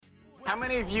How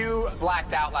many of you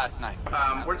blacked out last night?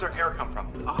 Where does our air come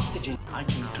from? Oxygen I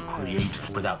need to create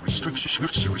without restriction.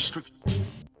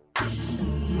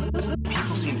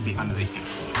 People seem to be under the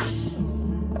influence.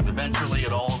 Eventually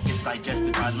it all gets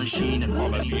digested by the machine and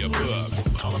all of the above.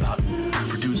 It's all about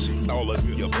producing. All of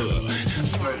the above.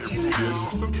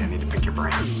 I need to pick your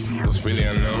brain. It's really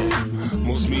unknown.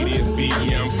 Most media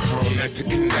BM prone not to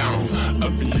condone.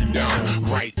 Up and down,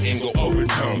 right angle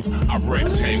overtones. I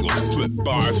rectangles, flip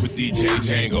bars with DJ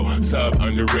Django. Sub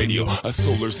under radio, a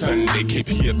solar Sunday.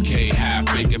 KPFK, half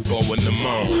baked bow in the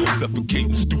moon.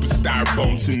 Suffocating stupid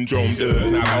styrofoam syndrome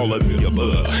does not all of the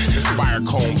above. Inspire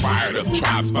cone fired up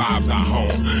tribes vibes at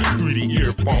home. 3D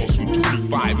earphones from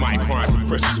 25 microns to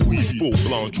fresh squeeze. Full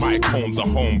blown trichomes are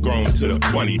homegrown to the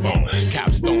bunny bone.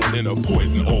 Capstone in a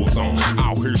poison ozone.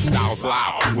 Out here styles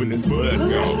loud when this bud's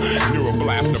gone.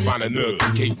 Neuroblast Nirvana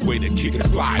nugs, gateway to kick and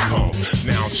fly home.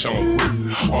 Now shown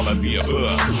with all of the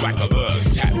above. Like a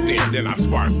bug, tap in, then I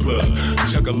spark plug.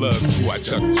 Chuck a lug till I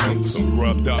chuck chunks some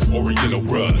grubbed up oriental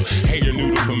rug. Hang your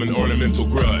noodle from an ornamental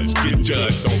grudge. Get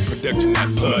judged on production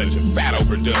that pudge. Fat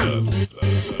overdubs.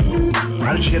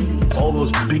 How did you get all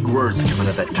those big words coming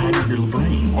out that tiny little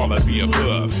brain? All of the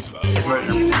above. Is that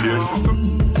your computer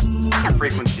system?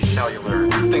 Frequency cellular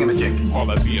thingamajig. All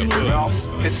of the above.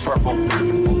 Well, it's purple.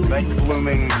 Night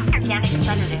blooming. Organic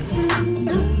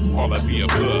sedative. All of the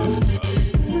above.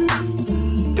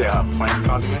 Yeah, plants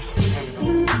causing this?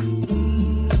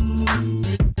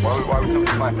 Why would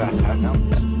somebody plant that now?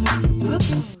 Oh,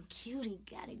 cutie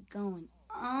got it going.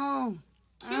 Oh.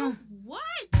 What?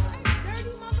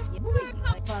 Dirty motherfucker.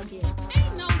 Bugging.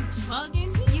 Ain't no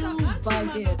bugging. You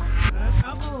bugging.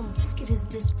 Look at his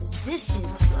disposition.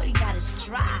 Shorty got his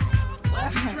stride.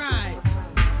 What's stride?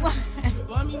 What?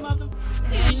 Bummy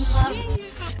motherfucker.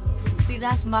 See,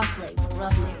 that's my flavor.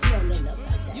 Rough neck. You don't know nothing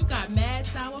about that. You got mad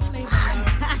sour flavor.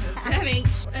 That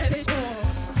ain't all.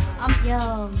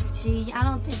 Yo, G, I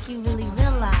don't think you really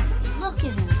realize. Look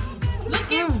at him.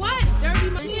 Look at what? Dirty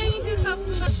motherfucker. He ain't pick up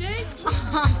no shit.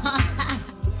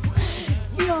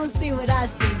 You don't see what I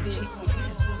see, B.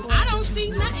 I don't see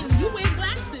nothing. You wear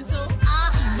glasses, so.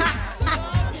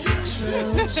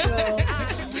 True.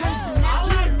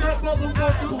 Personality.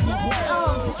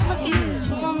 Oh, just look at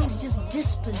the woman's just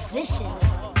disposition.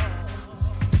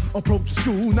 Approach the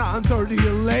school 9:30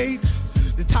 or late.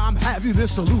 The time to have you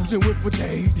this illusion with a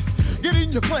date. Get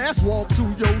in your class, walk to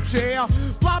your chair.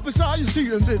 Flop inside your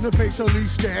seat and then patiently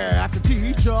stare at the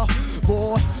teacher.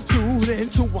 Boy,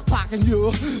 students who are clocking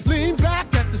you. Lean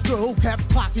back at the stroke, kept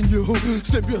clocking you.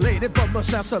 Stimulated from a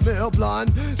sesame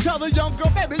blunt. Tell the young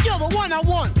girl, baby, you're the one I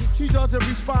want. She doesn't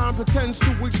respond, pretends to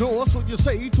ignore. So you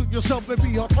say to yourself,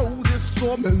 maybe I'll hold this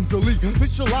or mentally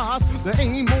visualize the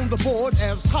aim on the board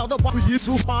as how the body is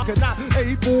so far. Cannot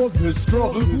aim for this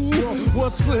girl. Ooh,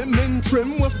 was slim and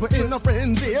trim, whisper in a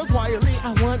friend's ear. Quietly,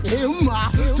 I want him.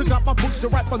 Took out my books to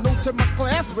write my notes in my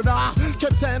class, but I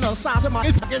kept sanitizing my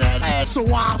ass. So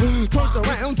I turned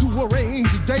around to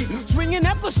arrange a date. Swinging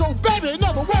episode, baby, in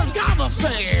other words, gotta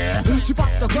say. She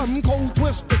popped the gum, cold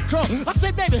twist the cup. I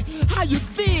said, baby, how you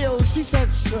feel? She said,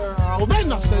 sure.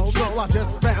 Then I said, sure, I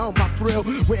just found my thrill.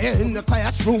 We're in the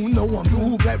classroom, no one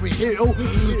knew Berry Hill.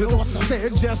 The officer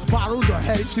said, just bottle the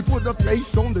head. She put her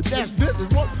face on the desk. This is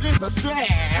what she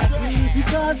said.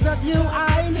 Because of you,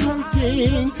 I'm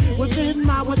hurting within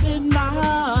my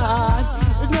heart.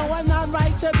 There's no one not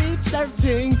right to be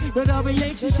flirting, but a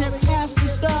relationship has to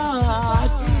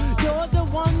start. You're the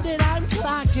one that I'm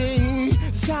clocking.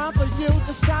 It's time for you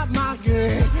to stop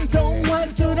mocking. Don't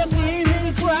want you to see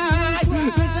me cry.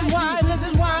 This is why.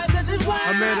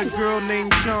 I met a girl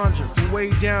named Chandra from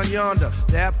way down yonder.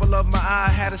 The apple of my eye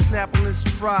had a snapping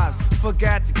surprise.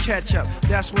 Forgot to catch up,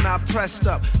 that's when I pressed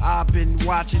up. I've been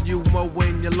watching you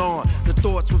mowing your lawn. The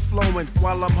thoughts were flowing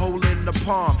while I'm holding the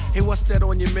palm. Hey, what's that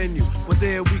on your menu? Well,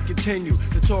 there we continue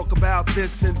to talk about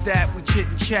this and that. We chit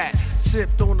and chat.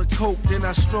 Sipped on the coke, then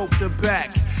I stroked her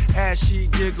back. As she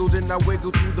giggled and I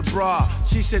wiggled to the bra.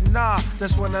 She said, nah,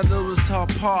 that's when I noticed her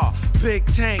pa. Big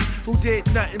Tank, who did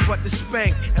nothing but to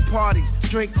spank. At parties,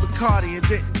 drink Bacardi and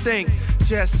didn't think.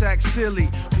 Just act silly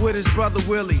with his brother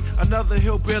Willie. Another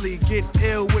hillbilly getting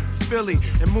ill with the Philly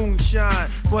and moonshine.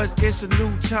 But it's a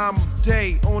new time of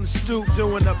day on the stoop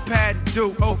doing a pad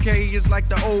duke. Okay, it's like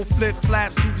the old flip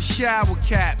flaps to the shower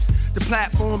caps. The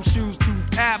platform shoes to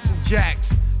Apple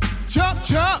Jacks. Chop,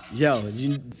 chop. Yo,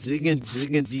 you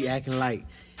niggas be acting like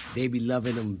they be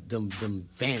loving them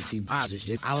fancy bars and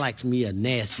shit. I like me a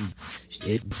nasty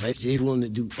shit. Shit willing to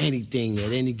do anything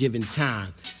at any given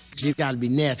time. Shit gotta be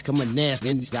nasty. Come on,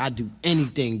 nasty. I do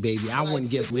anything, baby. I wouldn't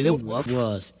get with it. What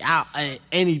was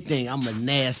anything? I'm a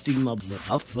nasty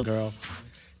motherfucker, girl.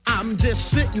 I'm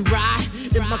just sitting right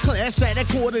in my class at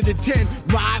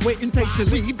 9:45, right, waiting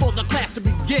patiently for the class to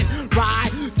begin, right.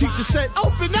 Teacher said,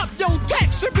 open up your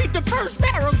text and read the first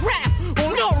paragraph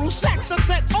on oral sex. I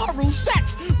said, oral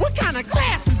sex? What kind of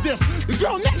class is this? The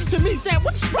girl next to me said,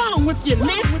 what's wrong with you,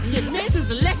 miss? This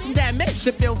is a lesson that makes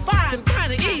you feel fine and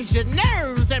kind of ease your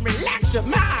nerves and relax your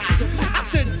mind. I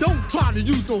said, don't try to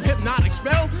use no hypnotic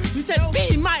spell. He said,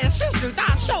 be my assistant,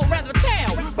 I'll show rather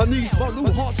tell. My knees, my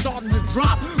new heart started to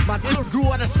drop. My nerve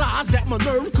grew at a size that my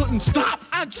nerve couldn't stop.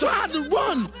 I tried to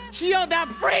run. She yelled out,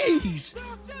 freeze.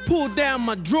 Pulled down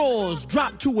my drawers,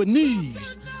 dropped to her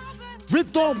knees.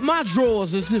 Ripped off my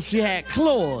drawers as if she had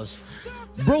claws.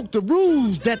 Broke the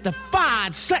rules that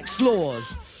defied sex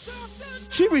laws.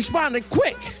 She responded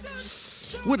quick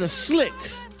with a slick,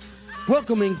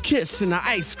 welcoming kiss and an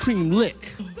ice cream lick.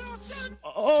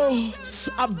 Oh,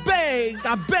 I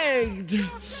begged.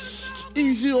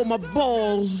 Easy on my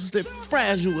balls, they're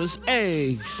fragile as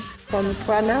eggs. From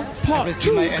prana? Part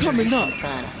 2 coming up.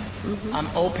 Mm-hmm. I'm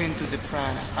open to the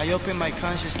prana. I open my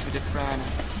conscious to the prana.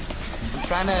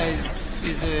 Prana is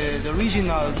the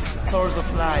original source of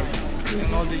life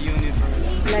in all the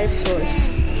universe. Life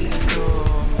source. So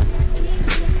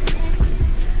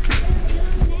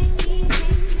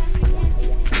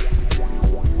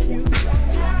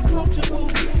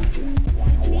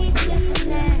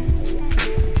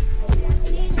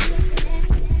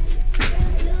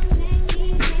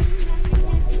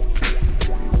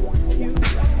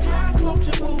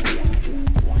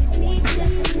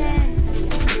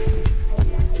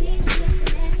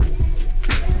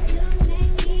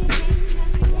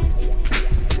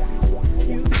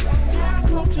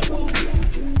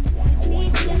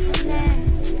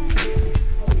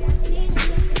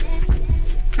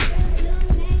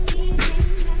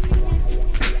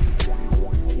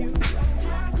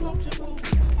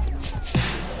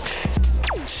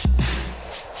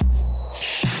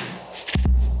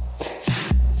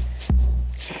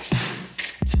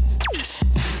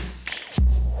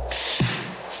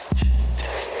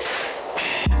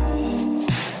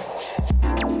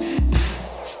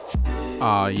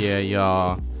Oh yeah,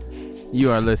 y'all. You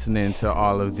are listening to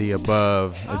All of the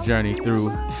Above, a journey through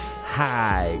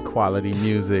high quality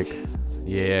music.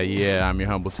 Yeah, I'm your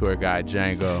humble tour guide,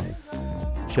 Django.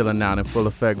 Chilling out in full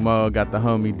effect mode. Got the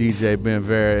homie DJ Ben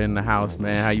Vera in the house,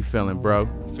 man. How you feeling, bro?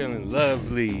 Feeling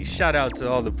lovely. Shout out to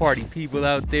all the party people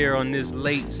out there on this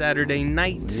late Saturday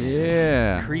night.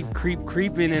 Yeah.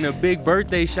 Creeping, and a big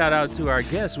birthday shout out to our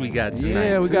guest we got tonight.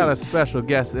 Yeah, we got a special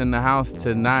guest in the house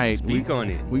tonight. Speak on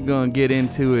it. We're going to get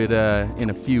into it in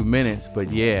a few minutes,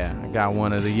 but yeah, I got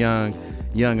one of the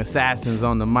young assassins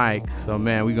on the mic. So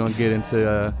man, we're going to get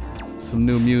into some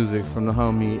new music from the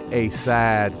homie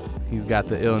A-Sad. He's got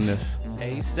the illness.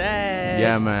 A-Sad.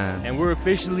 Yeah, man. And we're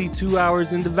officially 2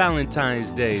 hours into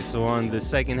Valentine's Day. So on the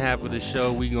second half of the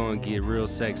show, we gonna get real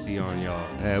sexy on y'all.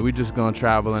 Yeah, we just gonna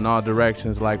travel in all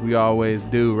directions like we always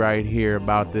do right here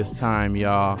about this time,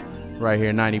 y'all. Right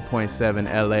here, 90.7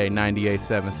 LA,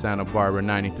 98.7 Santa Barbara,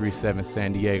 93.7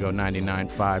 San Diego,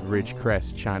 99.5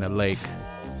 Ridgecrest, China Lake.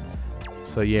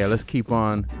 So yeah, let's keep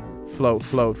on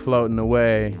floating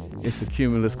away. It's a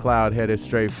cumulus cloud headed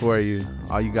straight for you.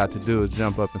 All you got to do is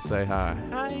jump up and say hi.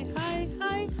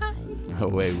 Hi.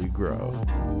 Away we grow.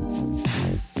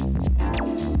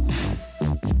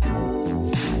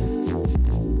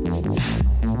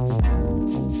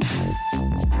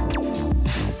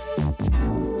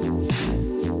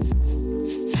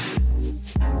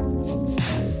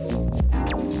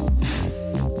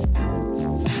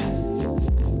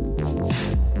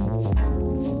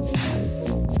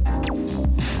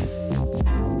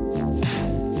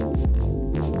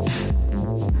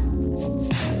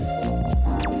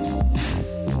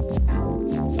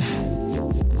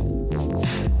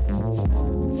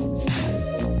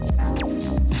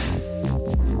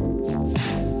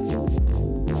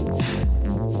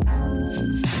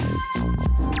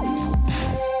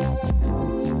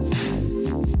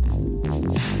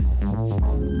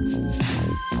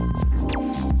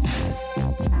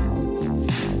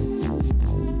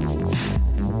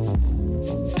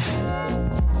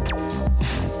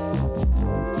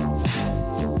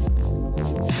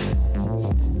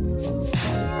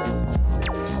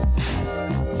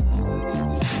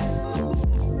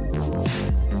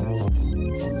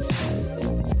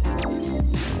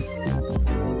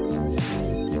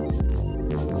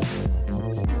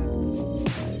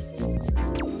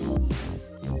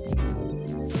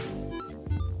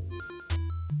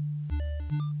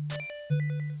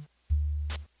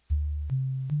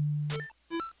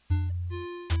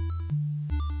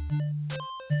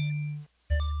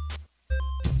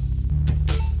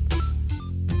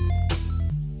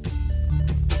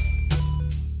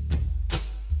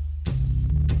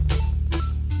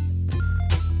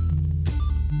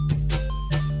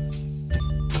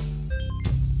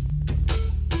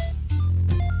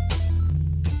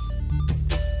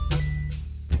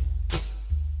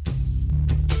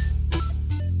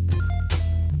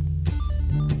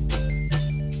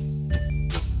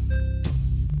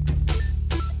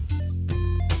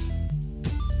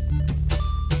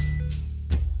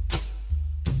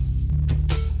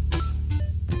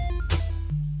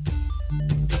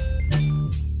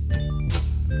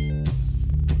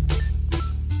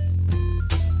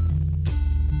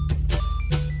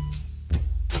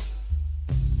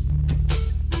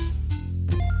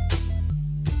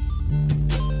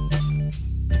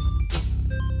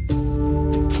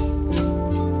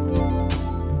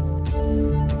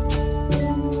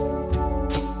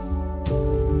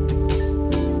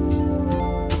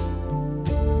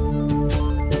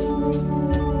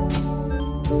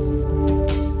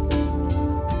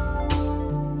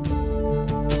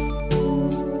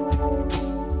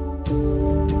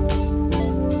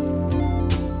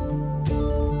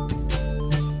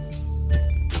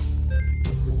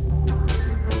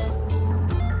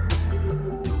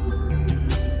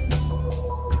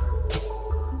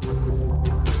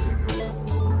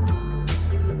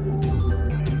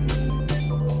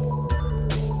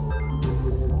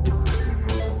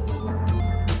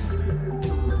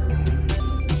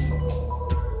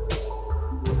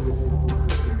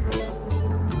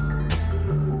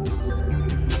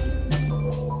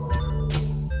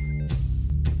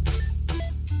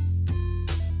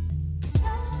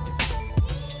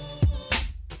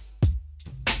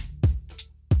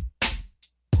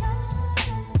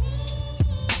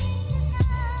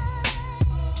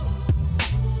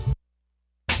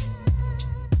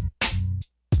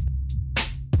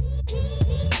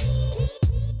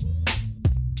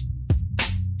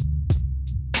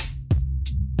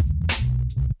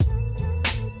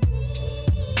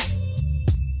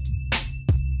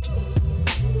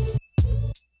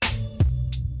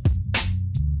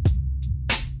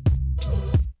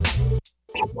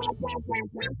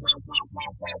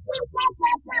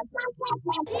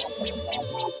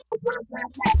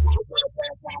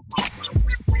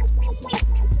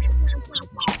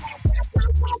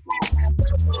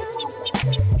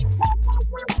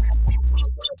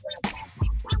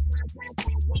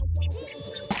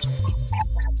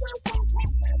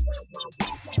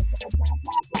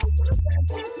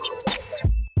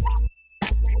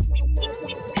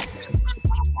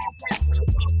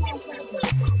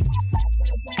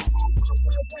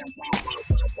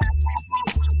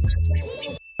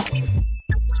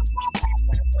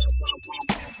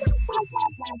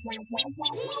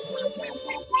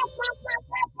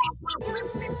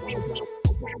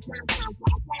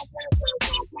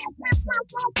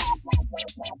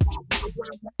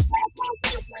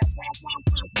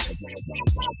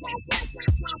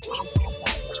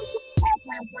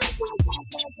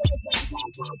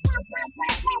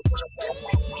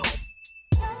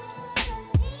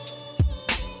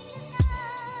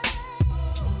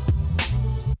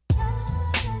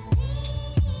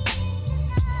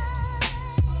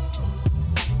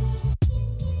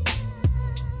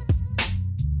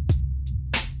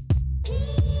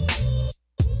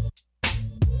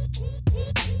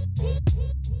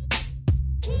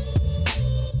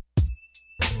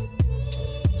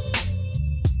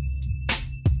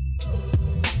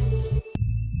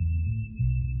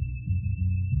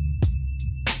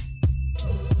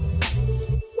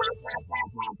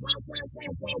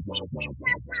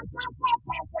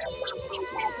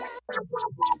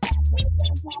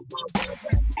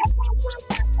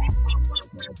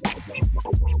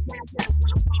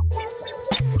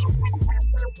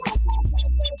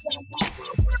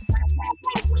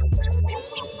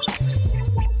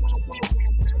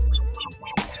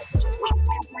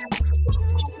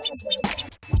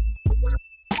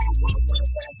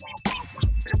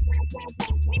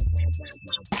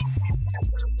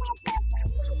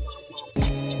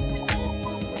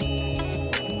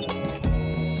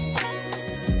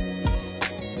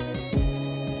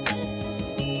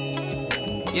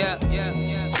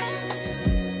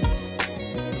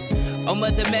 Oh,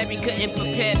 Mother Mary couldn't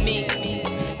prepare me.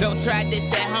 Don't try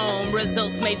this at home,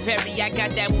 results may vary. I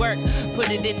got that work, put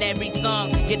it in every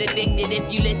song. Get addicted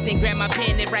if you listen, grab my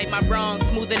pen and write my wrongs.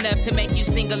 Smooth enough to make you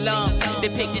sing along.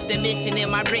 Depicted the mission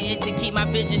in my writings to keep my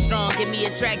vision strong. Give me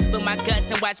a track, spill my guts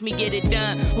and watch me get it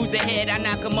done. Who's ahead? I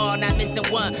knock them all, not missing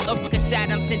one. A shot,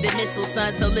 I'm sending missiles,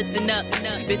 son, so listen up.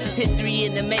 This is history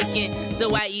in the making,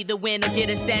 so I either win or get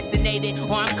assassinated.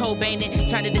 Or I'm Cobainin',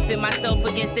 trying to defend myself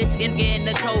against this skins. Getting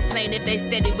the cold plane if they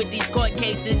steady with these court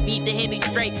cases. Need to hit me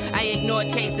straight. I ignore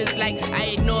chasers like I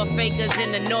ignore fakers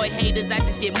and annoy haters. I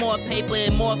just get more paper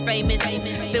and more famous.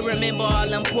 Still remember all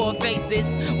them poor faces.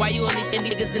 Why you only see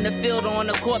niggas in the field or on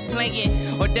the court playing?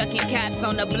 Or ducking caps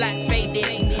on the block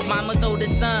faded. Mama's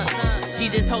oldest son, she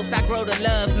just hopes I grow to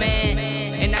love, man.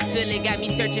 And I feel it got me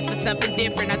searching for something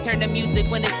different. I turn to music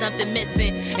when there's something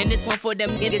missing. And this one for them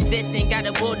niggas dissing. Got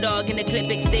a bulldog in the clip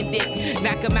extended.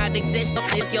 Knock them out, exist.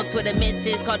 Look your Twitter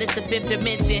mentions. Call this the fifth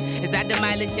dimension. As I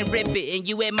demolish and rip it. And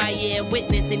you admire and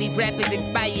witness. And these rappers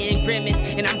expire and grimace.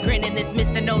 And I'm grinning, this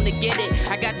Mr. Known to get it.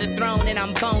 I got the throne and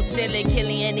I'm bone chilling.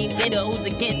 Killing any nigga who's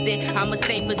against it. I'ma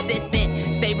stay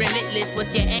persistent. Stay relentless.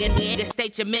 What's your enemy?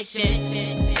 State your mission.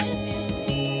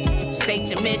 State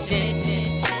your mission.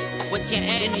 What's your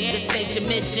aim? State your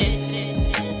mission.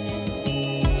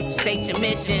 State your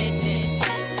mission.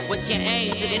 What's your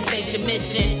aim? State your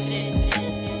mission.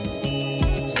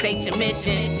 State your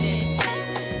mission.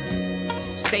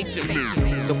 State your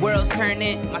mission. The world's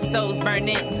turning, my soul's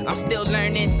burning. I'm still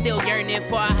learning, still yearning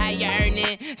for a higher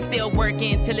earning. Still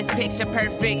working till it's picture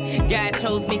perfect. God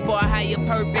chose me for a higher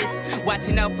purpose.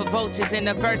 Watching out for vultures in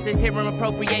the verses. Hear them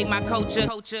appropriate my culture.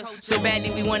 So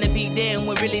badly we wanna be them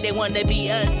when really they wanna be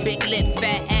us. Big lips,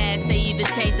 fat ass, they even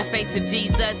changed the face of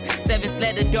Jesus. Seventh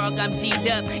letter, dog, I'm G'd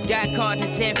up. God called and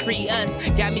said free us.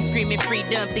 Got me screaming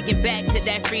freedom, thinking back to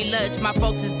that free lunch. My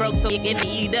folks is broke so they get to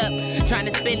eat up. Trying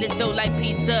to spin this dough like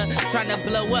pizza. Trying to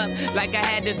blow up like I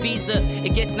had a visa.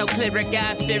 It gets no clearer,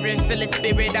 God fearing, feel a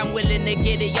spirit. I'm willing to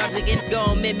get it. Y'all's against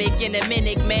gon' mimic in a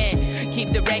minute, man. Keep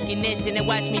the recognition and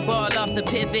watch me ball off the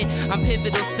pivot. I'm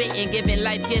pivotal spitting, giving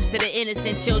life gifts to the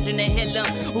innocent children to heal them.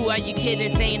 Who are you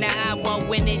kidding, saying that I won't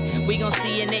win it? We gon'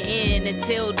 see in the end.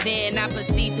 Until then, I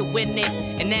proceed to win it.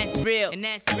 And that's real. And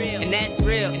that's real. And that's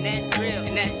real. And that's real.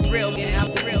 And that's real. And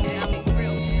I'm real. And I'm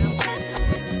real.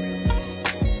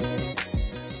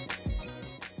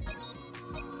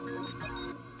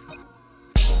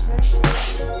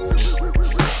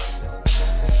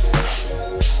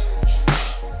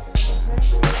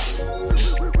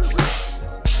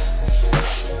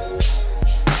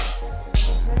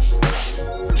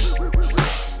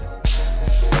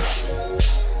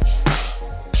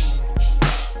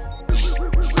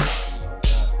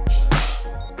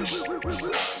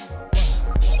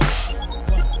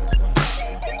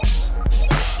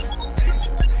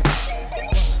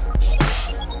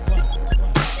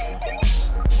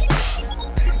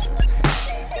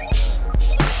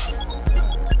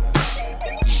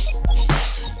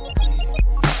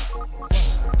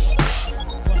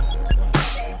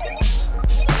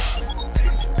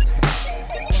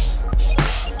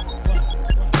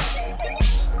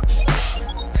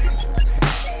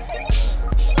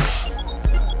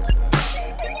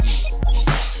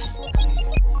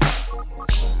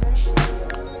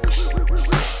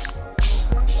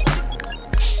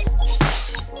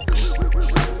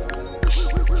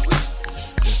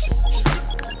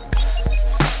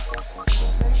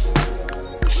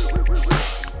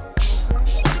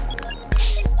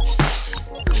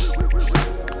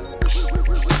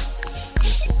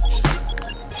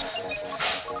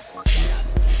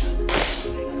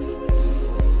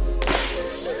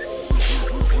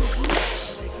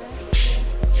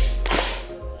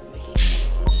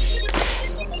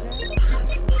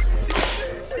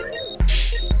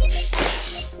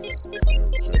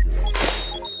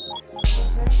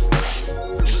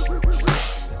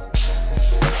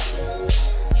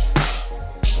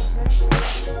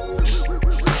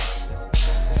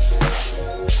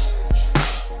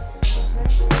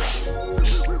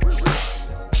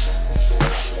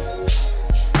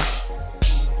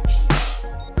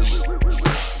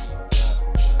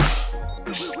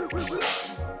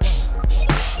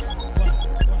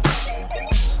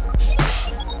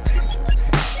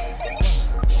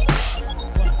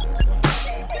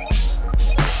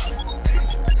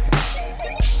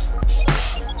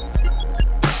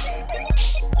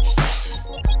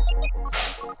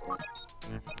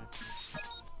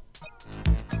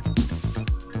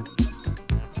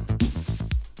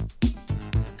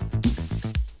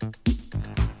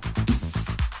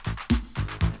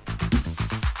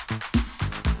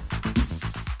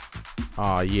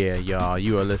 Oh yeah, y'all.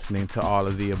 You are listening to All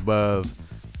of the Above,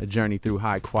 a journey through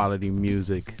high quality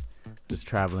music, just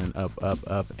traveling up, up,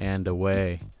 up, and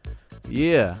away.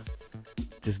 Yeah,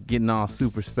 just getting all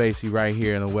super spacey right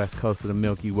here in the west coast of the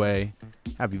Milky Way.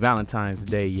 Happy Valentine's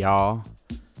Day, y'all.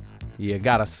 Yeah,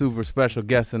 got a super special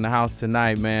guest in the house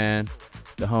tonight, man.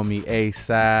 The homie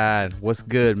A-Side. What's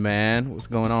good, man? What's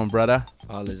going on, brother?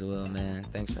 All is well, man.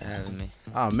 Thanks for having me.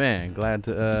 Oh, man. Glad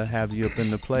to have you up in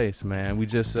the place, man. We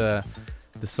just, the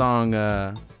song,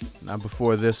 not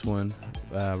before this one,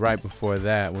 right before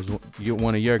that was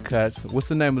one of your cuts. What's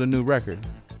the name of the new record?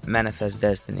 Manifest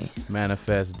Destiny.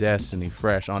 Manifest Destiny,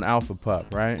 fresh on Alpha Pup,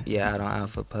 right? Yeah, out on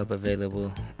Alpha Pup,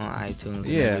 available on iTunes and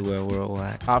everywhere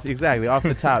worldwide. Exactly, off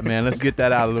the top, man. Let's get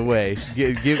that out of the way.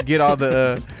 Get all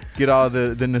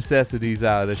the necessities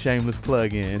out. The shameless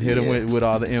plug in. Hit them with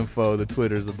all the info, the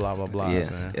Twitters, the blah blah blah. Yeah,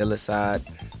 man. Ill-Aside,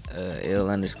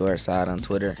 ill_side on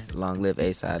Twitter. Long live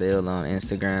A-Side Ill on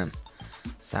Instagram.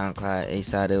 SoundCloud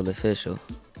A-Side Ill official.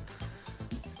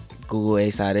 Google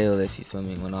A-Side Ill if you feel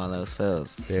me when all else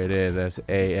fails. There it is. That's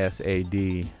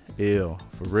ASAD Ill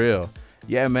for real.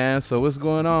 Yeah, man. So what's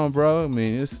going on, bro? I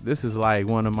mean, this is like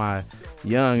one of my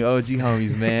young OG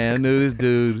homies, man. I knew this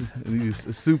dude. He was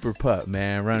a super pup,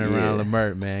 man, running around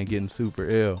Lamert, man, getting super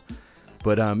ill.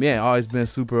 But always been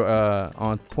super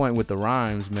on point with the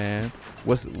rhymes, man.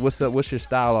 What's up? What's your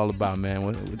style all about, man?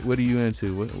 What are you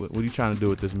into? What are you trying to do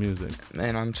with this music?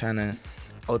 Man, I'm trying to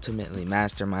ultimately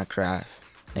master my craft.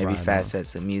 Every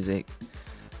facets of music,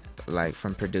 like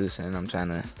from producing, I'm trying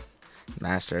to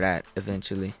master that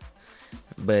eventually.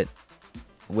 But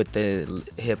with the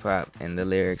hip hop and the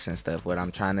lyrics and stuff, what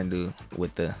I'm trying to do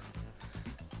with the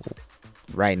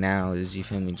right now is, you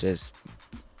feel me, just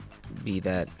be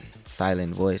that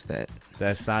silent voice, that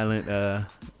silent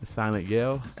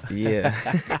yell.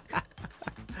 Yeah.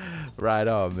 Right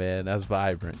on, man. That's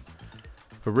vibrant.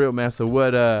 For real, man. So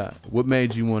what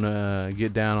made you want to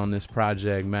get down on this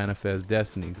project, Manifest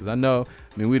Destiny? Because I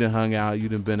mean, we done hung out. You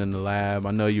done been in the lab.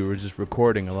 I know you were just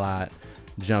recording a lot,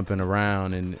 jumping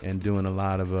around and doing a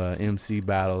lot of MC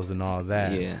battles and all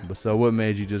that. Yeah. But so what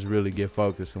made you just really get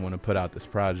focused and want to put out this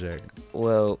project?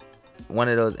 Well, one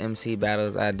of those MC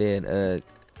battles I did,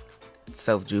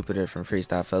 Self Jupiter from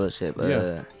Freestyle Fellowship.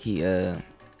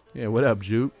 Yeah, what up,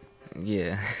 Jupe?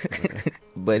 Yeah.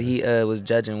 But he was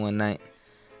judging one night.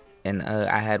 And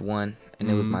I had won, and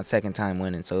it was my second time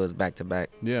winning, so it was back to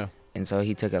back. Yeah. And so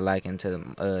he took a liking to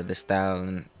the style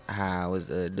and how I was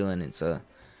doing it. So,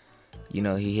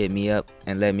 he hit me up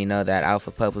and let me know that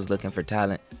Alpha Pup was looking for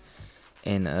talent,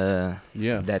 and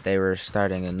that they were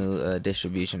starting a new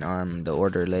distribution arm, the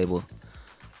Order label,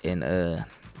 and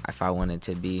if I wanted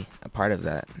to be a part of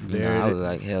that, I was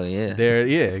like, hell yeah.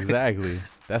 Yeah, exactly.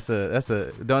 That's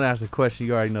a don't ask a question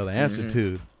you already know the answer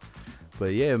to.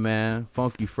 But yeah, man,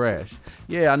 funky fresh.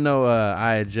 Yeah, I know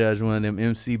I had judged one of them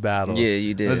MC battles. Yeah,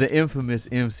 you did. The infamous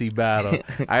MC battle.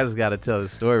 I just got to tell the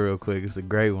story real quick. It's a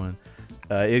great one.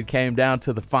 It came down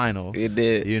to the finals. It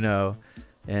did.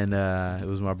 And it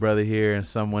was my brother here and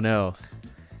someone else.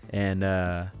 And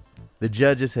the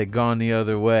judges had gone the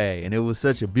other way. And it was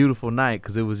such a beautiful night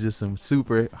because it was just some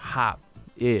super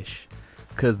hop-ish.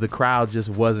 Because the crowd just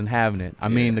wasn't having it. I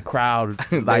mean, the crowd,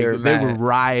 like, they were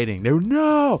rioting. They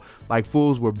were, like,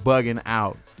 fools were bugging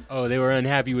out. Oh, they were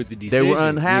unhappy with the decision. They were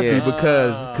unhappy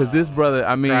because this brother,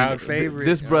 I mean, crowd favorite.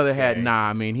 This brother he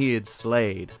had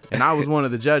slayed. And I was one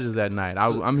of the judges that night.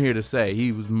 I'm here to say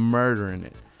he was murdering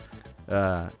it.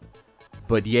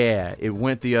 But yeah, it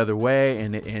went the other way,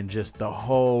 and just the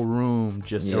whole room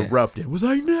just erupted. It was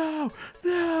like, no.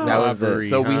 That was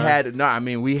so we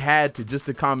had to just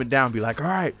to calm it down, be like, all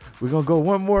right, we're gonna go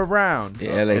one more round.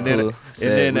 Yeah, LA Cool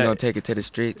said we're gonna take it to the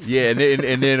streets. Yeah,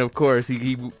 and then of course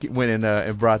he went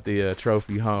and brought the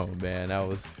trophy home, man. That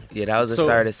was the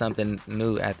start of something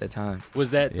new at the time. Was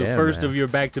that the first of your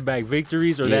back-to-back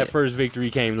victories, or that first victory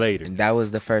came later? That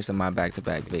was the first of my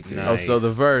back-to-back victories. Nice. Oh, so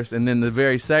the verse, and then the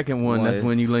very second one, that's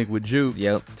when you link with Jupe.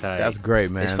 Yep. Tight. That's great,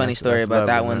 man. It's funny story about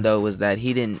that one, though, was that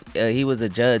he didn't, he was a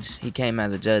judge. He came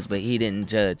as a judge, but he didn't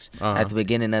judge. At the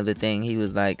beginning of the thing, he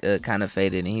was like kind of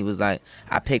faded, and he was like,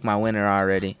 I picked my winner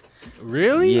already.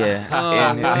 Really?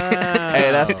 Yeah.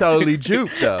 Hey, that's totally Jupe,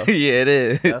 though. Yeah, it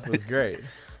is. That's what's great.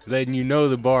 Letting you know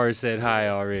the bar is set high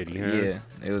already, huh? Yeah,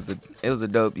 it was a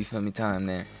dope, you feel me, time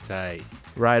there. Tight.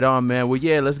 Right on, man. Well,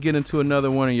 yeah, let's get into another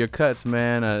one of your cuts,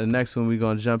 man. The next one we're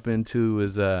gonna jump into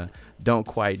is Don't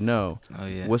Quite Know. Oh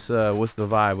yeah. What's the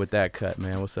vibe with that cut,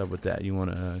 man? What's up with that? You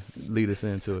wanna lead us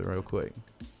into it real quick?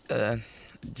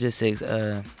 Just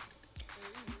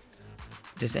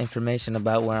information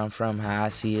about where I'm from, how I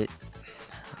see it,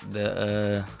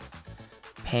 the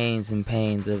pains and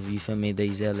pains of, you feel me,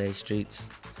 these LA streets,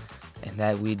 and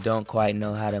that we don't quite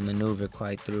know how to maneuver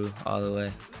quite through all the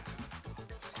way.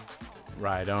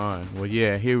 Right on. Well,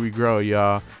 yeah, here we grow,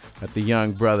 y'all. Got the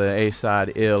young brother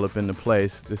A-Side Ill up in the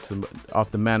place. This is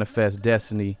off the Manifest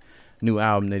Destiny new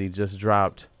album that he just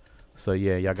dropped. So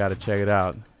yeah, y'all gotta check it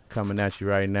out. Coming at you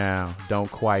right now. Don't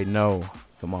Quite Know.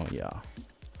 Come on, y'all.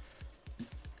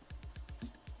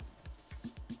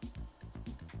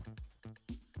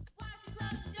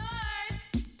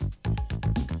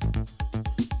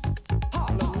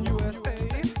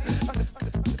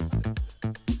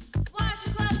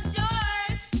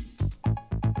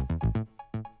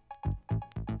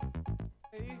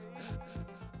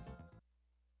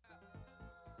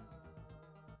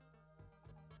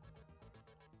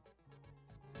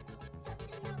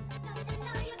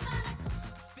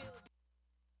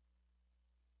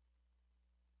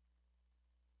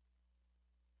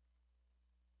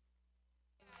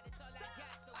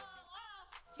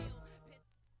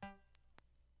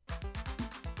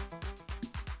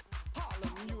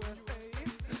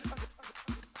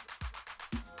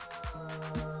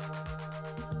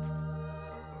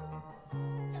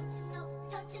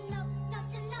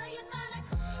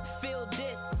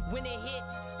 When it hit,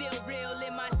 still real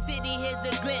in my city, here's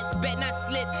a glimpse. Bet not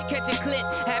slip, catch a clip,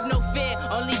 have no fear.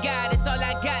 Only God, it's all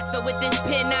I got, so with this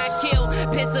pen I kill.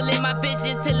 Pencil in my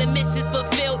vision till the mission's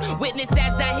fulfilled. Witness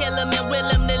as I heal him and will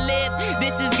him to live.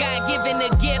 This is God given a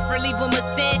gift, relieve him of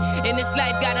sin. In this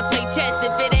life, gotta play chess.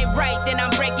 If it ain't right, then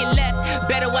I'm breaking left.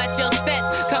 Better watch your step,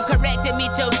 come correct and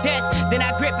meet your death. Then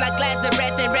I grip like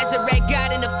Lazarus and resurrect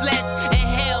God in the flesh. And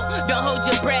hell, don't hold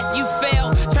your breath, you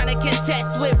fail. Trying to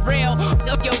contest with real.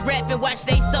 Up your rep and watch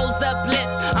they souls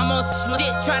uplift. I'm on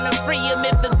shit trying to free him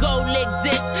if the goal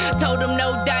exists. Told him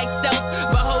no thyself,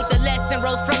 but hold the lesson.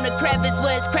 Rose from the crevice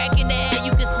where it's cracking the air.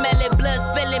 You can smell it, blood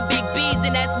spilling, big B's,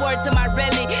 and that's word to my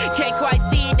rally. Can't quite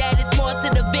see that it's more to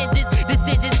the vengeance.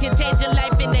 Decisions can change your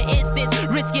life in an instant.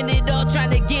 Risking it all,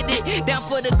 trying to get it. Down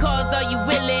for the cause, are you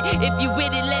willing? If you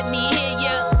with it, let me hear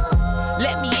ya.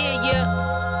 Let me hear ya.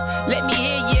 Let me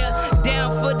hear ya.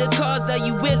 Down for the cause, are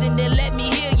you willing? Then let me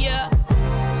hear ya.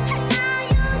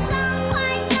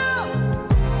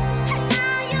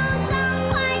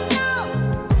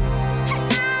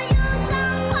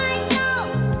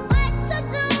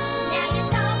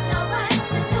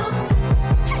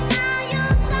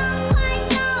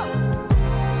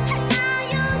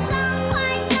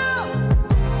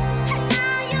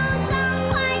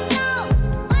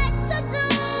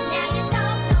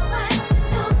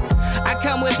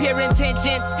 Pure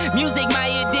intentions, music my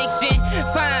addiction.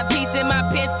 Find peace in my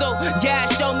pencil. God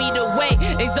show me the way.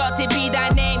 Exalted be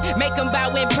thy name. Make them bow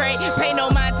and pray. Pay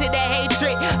no mind to the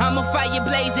hatred. I'm a fire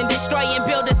blazing, destroy and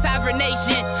build a sovereign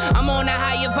nation. I'm on a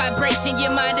higher vibration.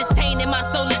 Your mind is tainted, my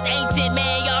soul is ancient.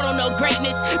 Man, y'all don't know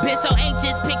greatness. Been so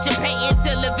anxious, picture painting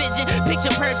television.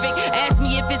 Picture perfect. Ask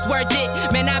me if it's worth it.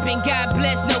 Man, I've been God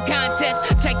blessed, no contest.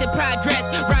 Check the progress.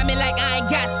 Rhyming like I ain't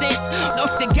got sense.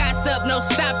 Off the gossip, no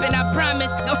stopping, I promise.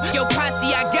 Yo,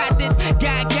 posse, I got this.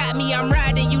 God got me, I'm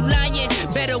riding, you lying.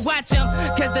 Better watch them,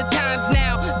 cause the time's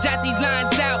now. Jot these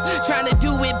lines out, trying to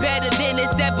do it better than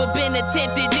it's ever been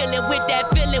attempted. Dealing with that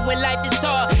feeling when life is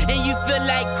hard and you feel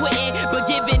like quitting. But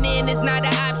giving in is not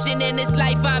an option in this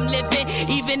life I'm living.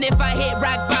 Even if I hit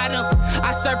rock bottom,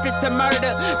 I surface to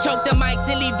murder. Choke the mics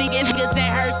and leave the niggas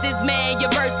and hearses. Man,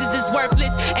 your verses is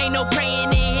worthless. Ain't no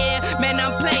praying in here. Man,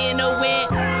 I'm playing to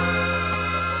win.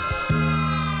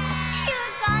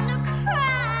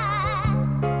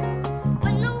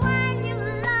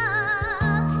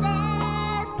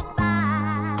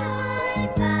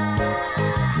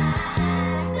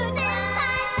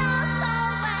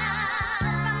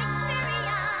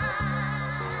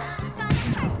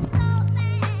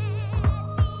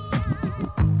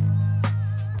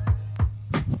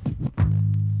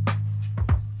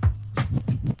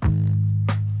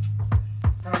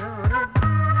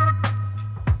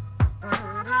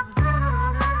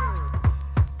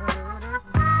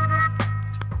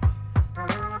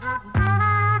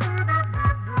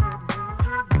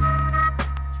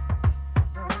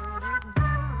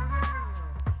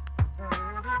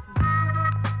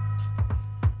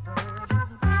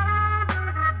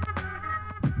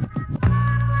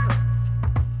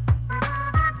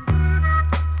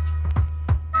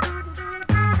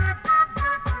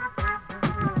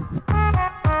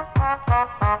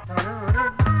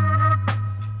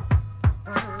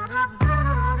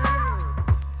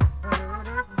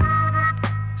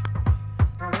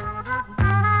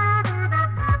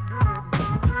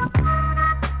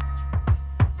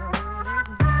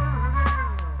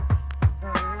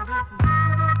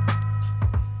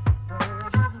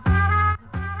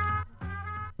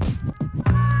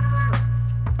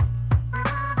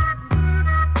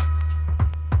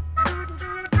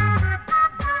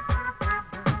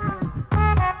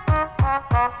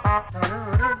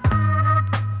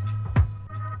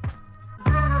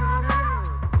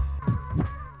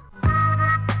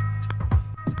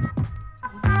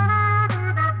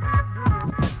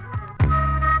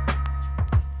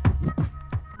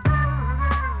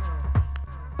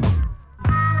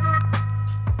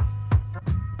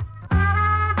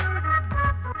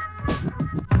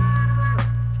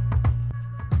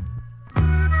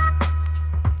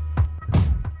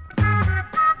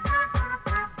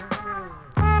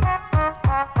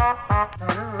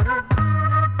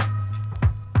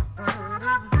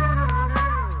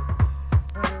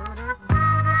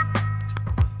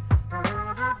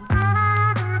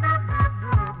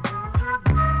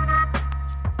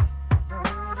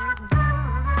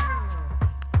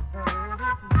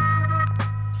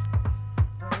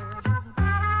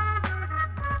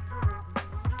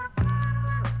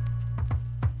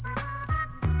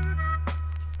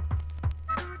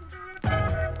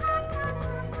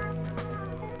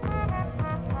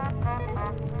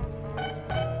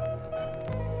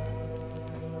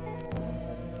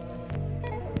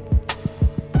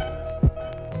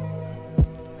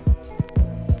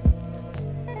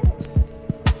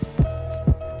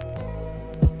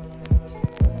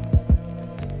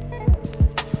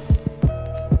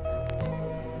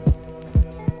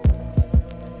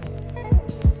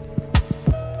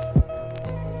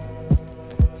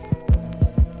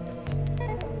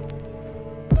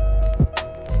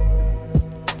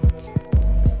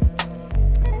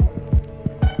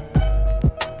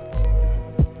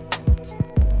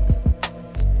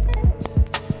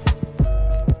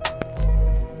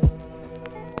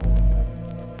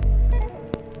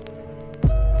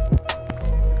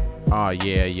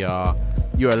 yeah, y'all.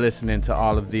 You are listening to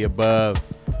All of the Above.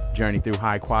 Journey through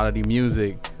high quality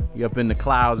music. You up in the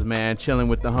clouds, man, chilling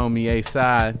with the homie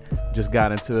A-Side. Just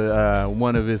got into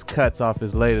one of his cuts off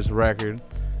his latest record.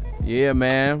 Yeah,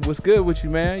 man. What's good with you,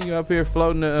 man? You up here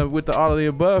floating with the All of the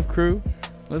Above crew.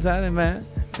 What's happening, man?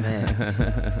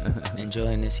 Man,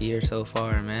 enjoying this year so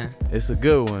far, man. It's a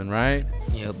good one, right?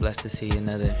 Yeah, blessed to see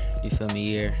another, you feel me,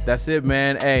 year. That's it,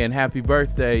 man. Hey, and happy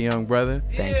birthday, young brother.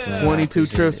 Thanks, man. 22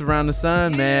 trips around the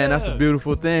sun, man. That's a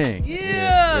beautiful thing.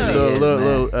 Yeah.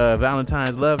 Little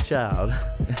Valentine's love child.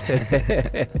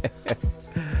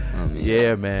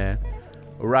 Yeah, man.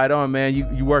 Well, right on, man.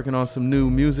 You working on some new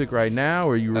music right now,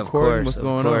 or you recording? What's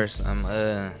going on? Of course,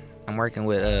 I'm working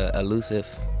with Elusive.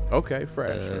 Okay,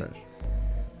 fresh.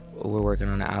 We're working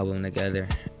on an album together,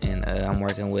 and I'm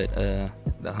working with the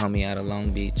homie out of Long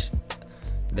Beach,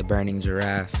 the Burning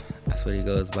Giraffe. That's what he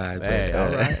goes by. Hey,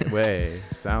 all right. Way.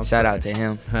 Sounds shout out to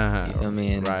him. You feel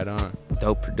me? And right on.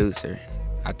 Dope producer.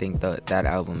 I think that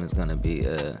album is gonna be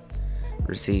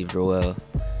received real well.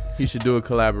 He should do a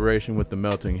collaboration with the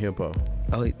Melting Hippo.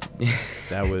 Oh,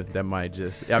 that might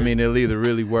just. I mean, it'll either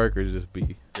really work or just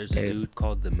be. There's a dude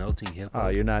called the Melting Hippo. Oh,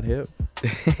 you're not hip?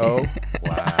 Oh,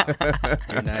 wow.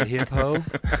 You're not hip ho.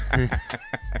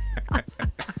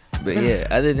 But yeah,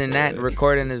 other than that,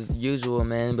 recording as usual,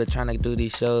 man. But trying to do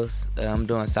these shows. I'm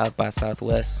doing South by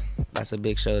Southwest. That's a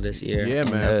big show this year. Yeah,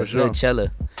 and, man, for sure.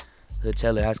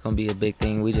 Coachella, that's gonna be a big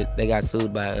thing. They got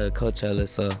sued by Coachella,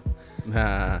 so.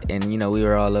 And you know, we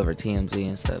were all over TMZ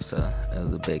and stuff, so it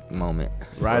was a big moment.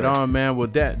 Right on, man. Well,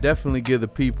 definitely give the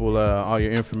people all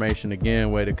your information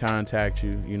again, way to contact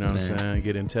you. You know what I'm saying?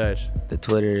 Get in touch. The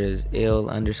Twitter is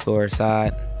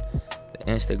ill_side. The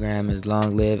Instagram is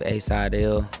long live A-Side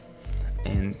Ill.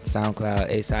 And SoundCloud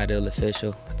A-Side Ill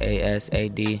Official.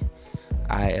 ASADILL.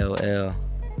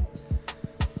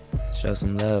 Show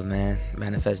some love, man.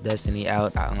 Manifest Destiny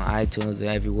out on iTunes and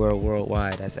everywhere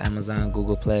worldwide. That's Amazon,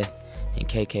 Google Play, and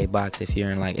KKBox if you're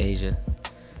in like Asia.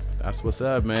 That's what's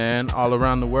up, man. All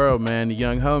around the world, man. The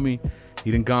young homie,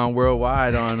 he done gone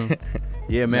worldwide on him.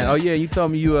 Yeah, man. Oh yeah, you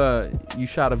told me you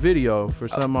shot a video for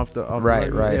something off the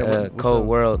right. Yeah, Cold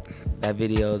World. That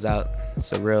video is out.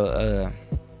 It's a real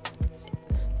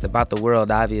it's about the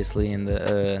world, obviously, and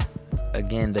the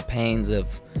again, the pains of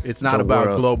it's not about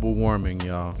world. Global warming,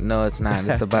 y'all. No, it's not.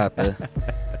 It's about the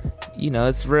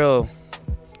it's real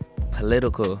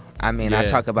political. I mean, I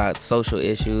talk about social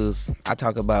issues. I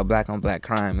talk about black on black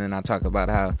crime, and I talk about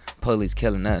how police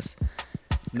killing us.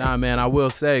 Nah, man, I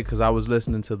will say, because I was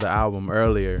listening to the album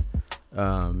earlier,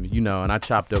 and I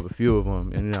chopped up a few of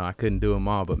them, and I couldn't do them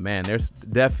all, but man, there's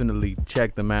definitely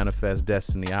check the Manifest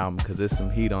Destiny album, because there's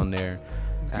some heat on there.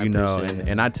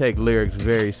 And I take lyrics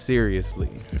very seriously.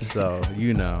 So,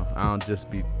 I don't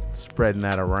just be spreading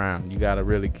that around. You got to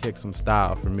really kick some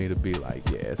style for me to be like,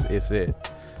 yeah, it's it.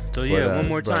 So, one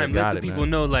more time, let the people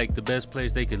know, like, the best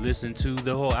place they could listen to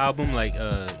the whole album. Like,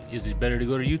 is it better to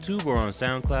go to YouTube or on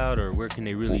SoundCloud, or where can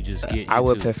they really just get I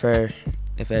would prefer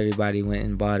if everybody went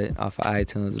and bought it off of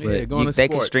iTunes, but they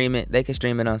can stream it. They can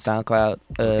stream it on SoundCloud.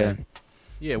 Okay.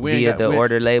 Yeah, via the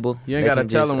order label. You ain't got to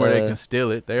tell them where they can steal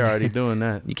it. They're already doing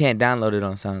that. You can't download it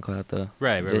on SoundCloud, though.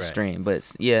 Right. Just stream. But,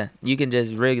 yeah, you can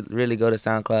just really go to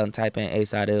SoundCloud and type in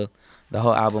A-Side Ill. The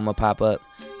whole album will pop up.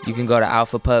 You can go to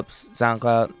Alpha Pup's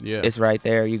SoundCloud. Yeah. It's right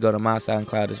there. You go to my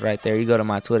SoundCloud. It's right there. You go to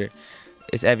my Twitter.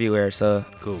 It's everywhere. So,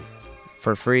 cool.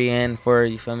 For free and for,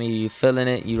 you feel me, you feeling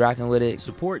it, you rocking with it.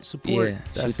 Support. Yeah,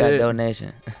 shoot that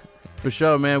donation. For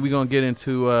sure, man. We're going to get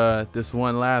into this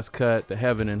one last cut, the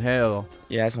Heaven and Hell.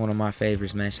 Yeah, that's one of my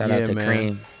favorites, man. Shout out to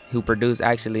Cream, who produced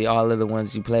actually all of the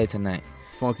ones you played tonight.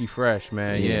 Funky Fresh,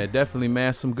 man. Yeah, definitely,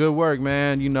 man. Some good work,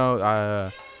 man.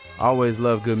 I always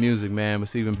love good music, man. But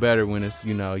it's even better when it's,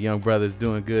 young brothers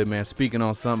doing good, man. Speaking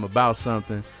on something, about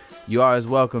something. You always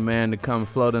welcome, man, to come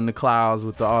float in the clouds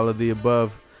with all of the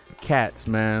above cats,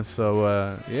 man.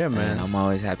 So, yeah, man. I'm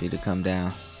always happy to come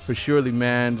down. For surely,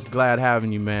 man. Just glad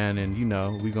having you, man. And,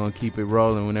 we're going to keep it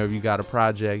rolling. Whenever you got a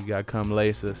project, you got to come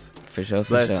lace us. For sure,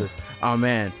 Bless us. Oh,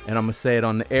 man. And I'm going to say it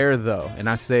on the air, though. And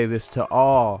I say this to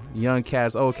all young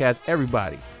cats, old cats,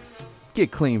 everybody.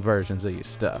 Get clean versions of your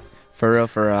stuff. For real.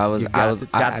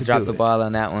 I dropped the ball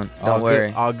on that one. Don't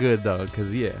worry. All good, though,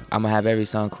 because, I'm going to have every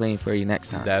song clean for you next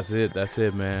time. That's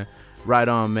it, man. Right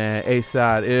on, man.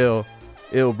 A-Side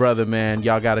Ill brother, man.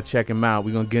 Y'all got to check him out.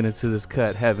 We're going to get into this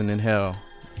cut, Heaven and Hell.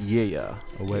 Yeah,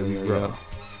 away we go.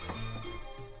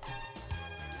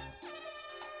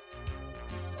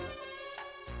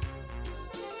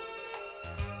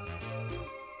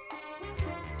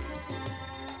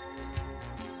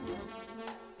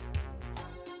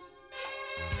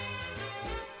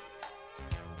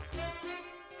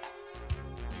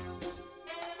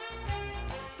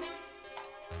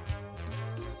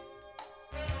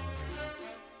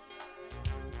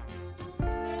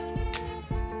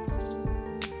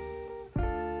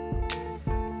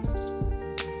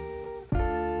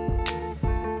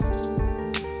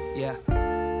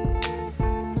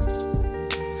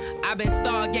 I've been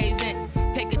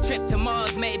stargazing. Take a trip to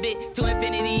Mars, maybe. To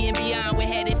infinity and beyond, we're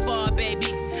headed far,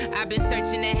 baby. I've been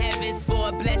searching the heavens for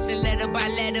a blessing, letter by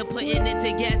letter, putting it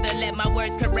together. Let my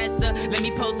words caress her. Let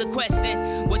me pose a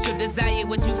question. What's your desire?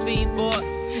 What you fiend for?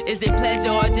 Is it pleasure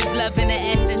or just love in the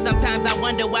essence? Sometimes I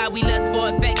wonder why we lust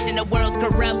for affection. The world's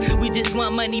corrupt. We just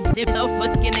want money,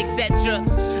 fucking etc.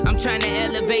 I'm trying to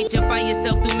elevate you. Find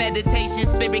yourself through meditation.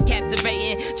 Spirit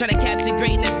captivating. Trying to capture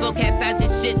greatness. Flow capsizing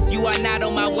shits. You are not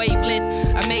on my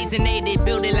wavelength. Amazinated.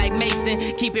 Build it like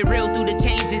Mason. Keep it real through the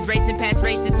changes. Racing past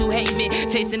racists who hate me.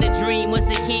 Chasing a dream. What's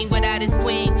a king without his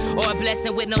queen? Or a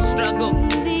blessing with no struggle?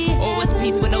 Or what's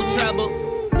peace with no trouble?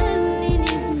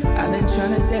 I've been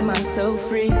trying to set my soul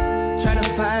free, trying to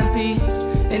find peace,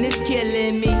 and it's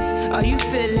killing me. Are you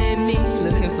feeling me?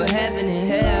 Looking for heaven and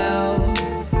hell.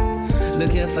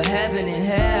 Looking for heaven and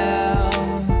hell.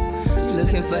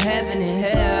 Looking for heaven and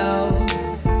hell.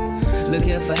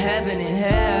 Looking for heaven and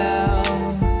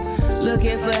hell.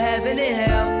 Looking for heaven and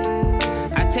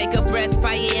hell. I take a breath,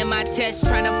 fire in my chest,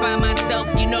 trying to find myself.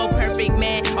 You know, perfect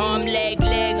man. Arm, leg,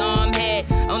 arm, head.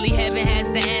 Only heaven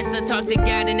has the answer. Talk to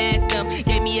God and ask them.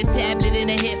 Gave me a tablet and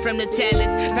a hit from the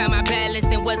chalice. Found my balance,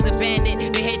 then was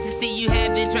abandoned. They hate to see you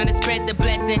have it, trying to spread the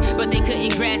blessing, but they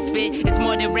couldn't grasp it. It's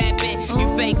more than rapping.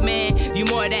 You fake man, you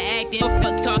more than acting.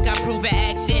 Fuck talk, I prove an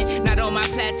action. Not on my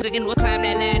plateau, we'll climb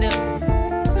that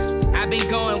ladder. I've been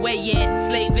going way in,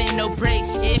 slaving, no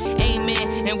breaks, shit,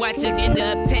 aiming, and watch it end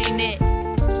up obtain it.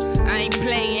 I ain't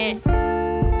playing.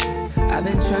 I've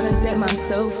been trying to set my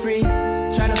soul free,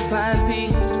 trying to find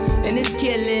peace, and it's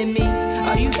killing me.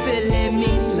 Are you feeling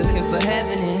me? Looking for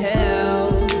heaven and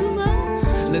hell.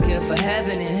 Looking for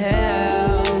heaven and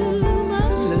hell.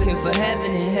 Looking for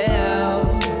heaven and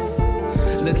hell.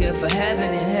 Looking for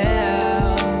heaven and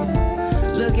hell.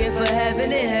 Looking for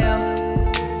heaven and hell.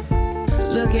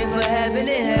 Looking for heaven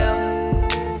and hell.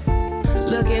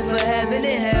 Looking for heaven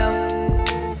and hell.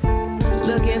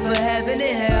 Looking for heaven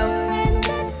and hell.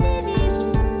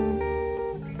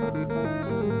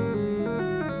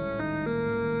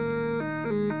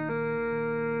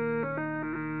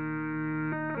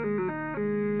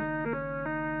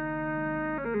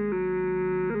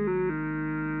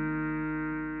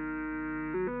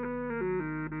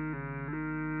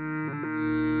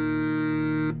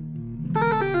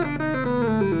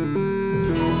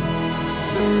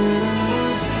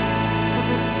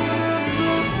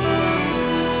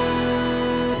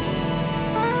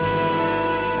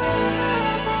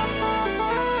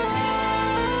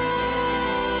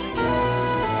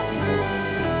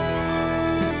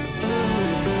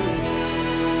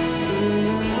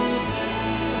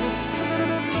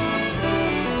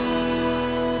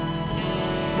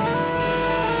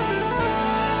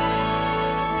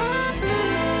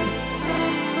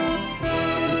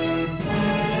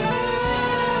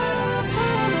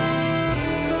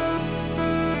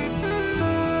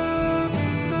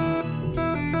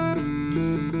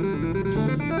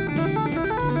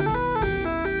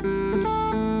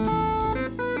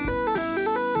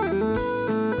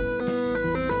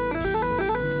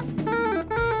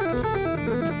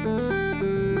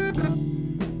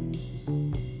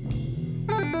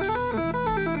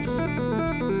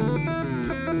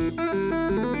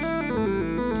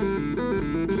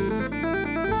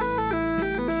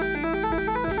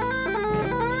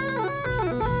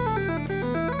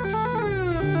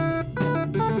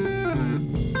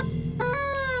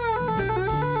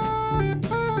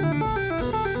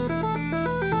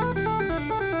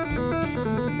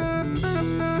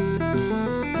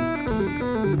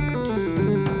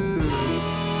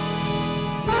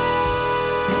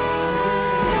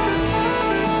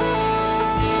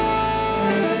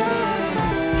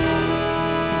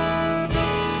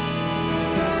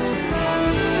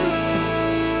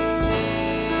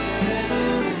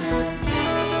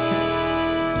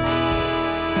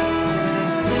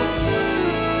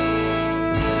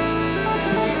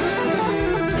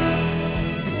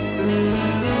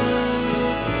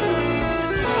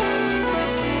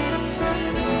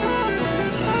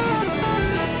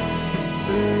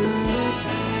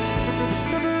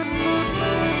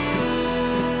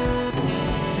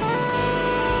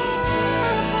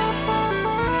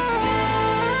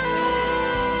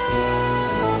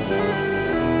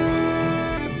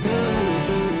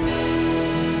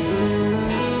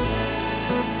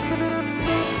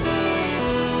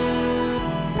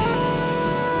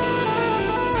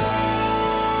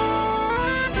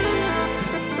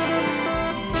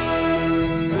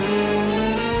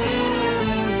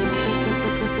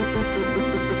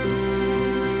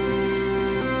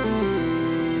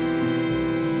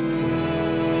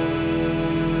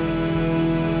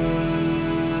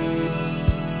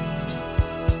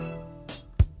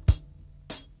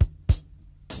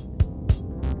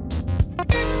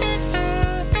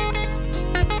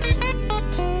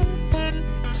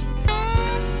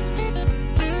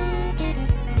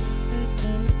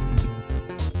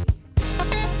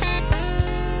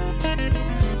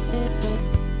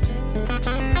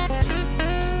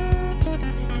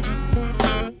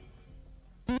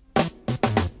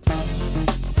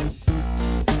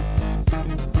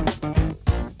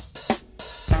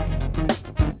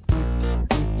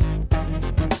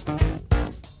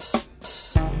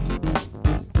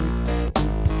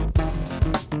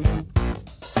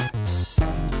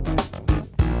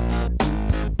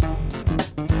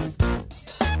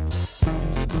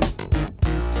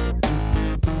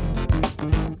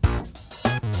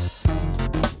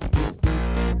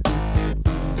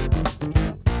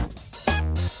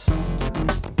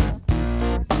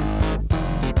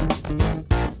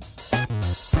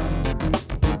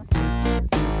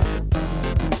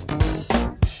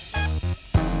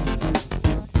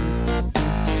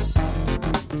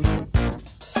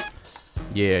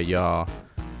 Yeah, y'all.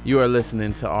 You are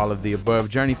listening to all of the above.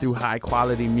 Journey through high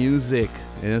quality music.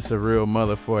 And it's a real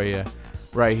mother for you.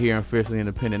 Right here on Fiercely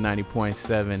Independent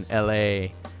 90.7 LA,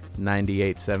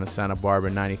 98.7 Santa Barbara,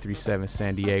 93.7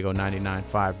 San Diego,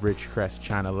 99.5 Ridgecrest,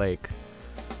 China Lake.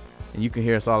 And you can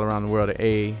hear us all around the world at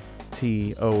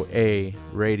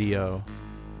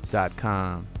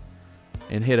atoaradio.com.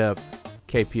 And hit up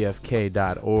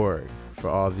kpfk.org for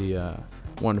all the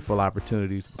wonderful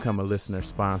opportunities to become a listener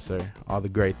sponsor. All the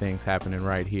great things happening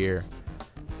right here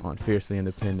on Fiercely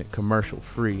Independent,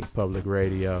 commercial-free public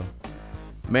radio.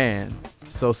 Man,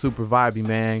 so super vibey,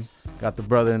 man. Got the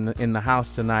brother in the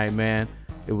house tonight, man.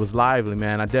 It was lively,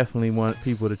 man. I definitely want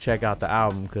people to check out the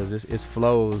album because it's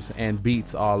flows and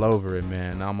beats all over it,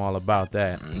 man. I'm all about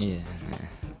that. Yeah, man.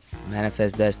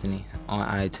 Manifest Destiny on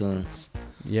iTunes.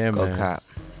 Yeah, Go man. cop.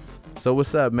 So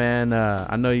what's up, man?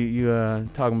 I know you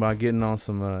talking about getting on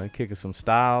some kicking some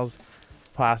styles,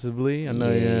 possibly. I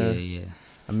know Yeah.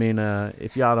 I mean,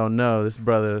 if y'all don't know, this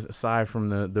brother, aside from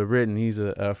the written, he's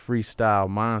a freestyle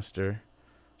monster.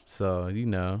 So, you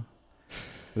know,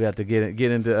 we have to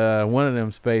get into one of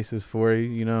them spaces for you.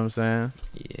 You know what I'm saying?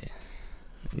 Yeah.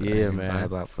 Yeah, man.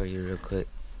 Vibe out for you real quick.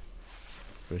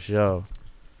 For sure.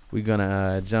 We're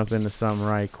gonna jump into something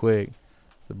right quick.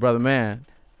 So, brother, man,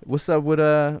 what's up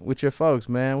with your folks,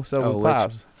 man? What's up with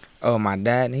Pops? My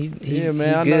dad, he yeah, man.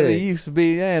 He I good. know they used to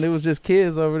be, man. It was just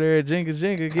kids over there at Jinka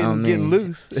getting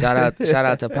loose. Shout out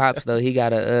to Pops though. He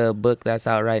got a book that's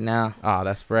out right now. Oh,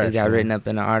 that's fresh. He got written up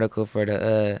in an article for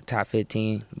the top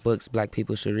 15 books Black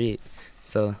people should read.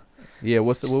 So yeah,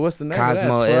 what's the name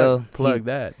Cosmo of that? L. Plug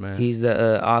that, man. He's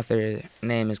the author.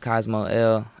 Name is Cosmo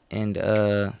L. And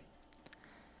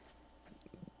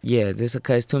yeah, this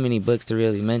because too many books to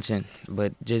really mention,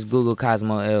 but just Google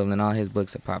Cosmo L and all his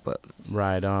books will pop up.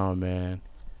 Right on, man.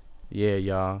 Yeah,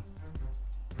 y'all.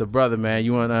 The brother, man,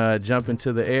 you want to jump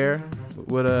into the air?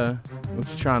 What you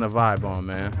trying to vibe on,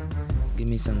 man? Give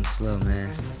me something slow,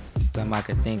 man. Something I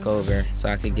could think over so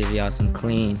I could give y'all some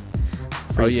clean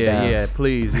freestyles. Oh yeah,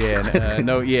 please, yeah.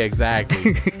 No, yeah,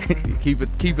 exactly. keep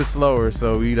it slower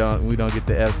so we don't get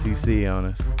the FCC on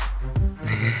us.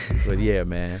 But yeah,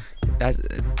 man. That's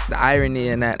the irony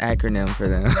in that acronym for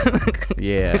them.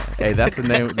 Yeah. Hey, that's the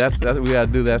name. That's we gotta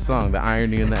do that song. The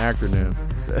irony in the acronym.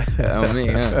 On me,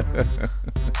 huh?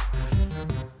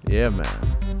 Yeah, man.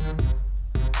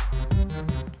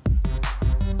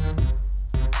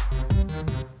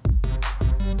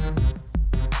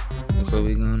 That's what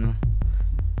we going on.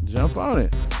 Jump on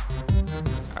it.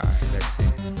 All right, let's see.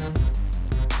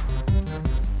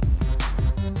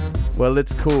 Well,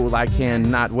 it's cool. I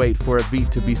cannot wait for a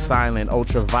beat to be silent.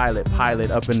 Ultraviolet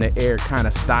pilot up in the air, kinda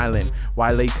styling.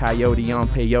 Wile E. Coyote on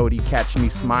peyote, catch me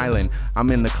smiling. I'm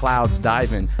in the clouds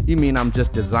diving. You mean I'm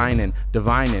just designing,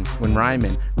 divining, when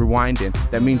rhyming, rewinding.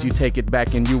 That means you take it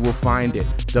back and you will find it.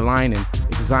 Delining,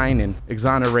 exigning,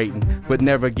 exonerating, but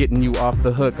never getting you off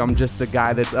the hook. I'm just the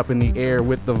guy that's up in the air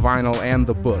with the vinyl and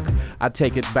the book. I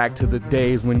take it back to the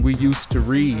days when we used to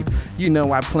read. You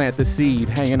know I plant the seed,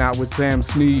 hanging out with Sam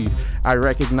Snead. I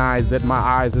recognize that my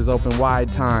eyes is open wide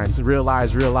times.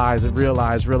 Realize, you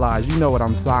know what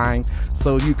I'm sighing.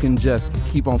 So you can just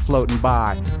keep on floating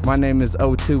by. My name is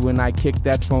O2 and I kick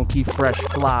that funky fresh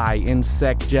fly.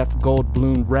 Insect Jeff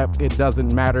Goldblum rep, it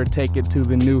doesn't matter. Take it to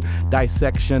the new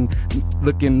dissection.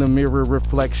 Look in the mirror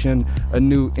reflection. A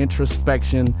new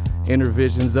introspection. Inner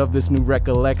visions of this new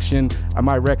recollection.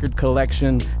 My record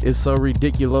collection is so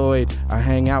ridiculoid. I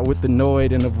hang out with the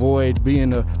Noid and avoid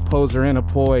being a poser and a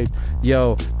poid.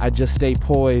 Yo, I just stay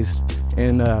poised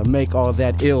and make all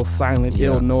that ill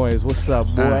noise. What's up,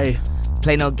 boy?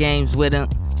 Play no games with him.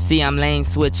 See, I'm lane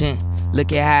switching.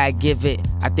 Look at how I give it.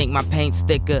 I think my paint's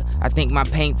thicker. I think my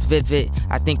paint's vivid.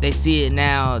 I think they see it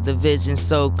now. The vision's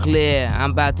so clear. I'm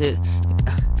about to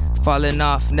falling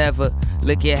off never.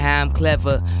 Look at how I'm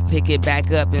clever. Pick it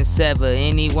back up and sever.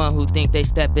 Anyone who think they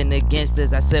stepping against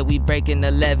us, I said we breaking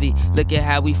the levee. Look at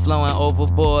how we flowing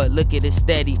overboard. Look at it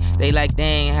steady. They like,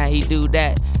 dang, how he do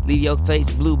that? Leave your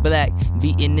face blue black.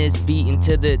 Beating this beat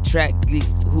into the track.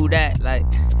 Who that? Like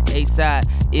A-side,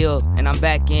 ill, and I'm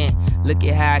back in. Look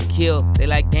at how I kill. They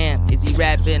like, damn, is he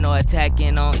rapping or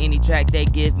attacking on any track they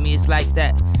give me? It's like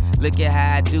that. Look at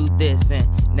how I do this and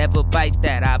never bite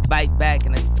that. I bite back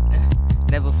and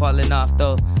never falling off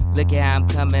though. Look at how I'm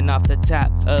coming off the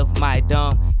top of my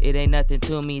dome. It ain't nothing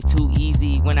to me, too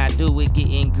easy. When I do it,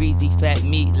 getting greasy, fat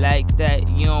meat like that.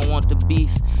 You don't want the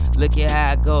beef. Look at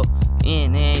how I go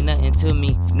in, it ain't nothing to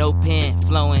me. No pen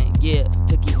flowing, yeah.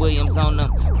 Tookie Williams on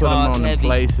them. Put them on them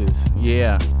places,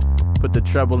 yeah. Put the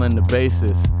treble in the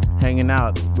basses. Hanging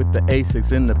out with the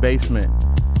Asics in the basement.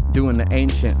 Doing the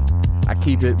ancient. I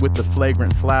keep it with the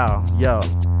flagrant flow. Yo,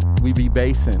 we be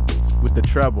basing with the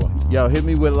treble. Yo, hit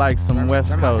me with like some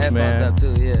West Coast, man. Up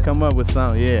too, yeah. Come up with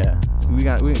some, yeah. We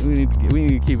need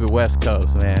to keep it West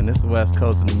Coast, man. This is West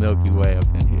Coast of the Milky Way up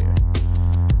in here.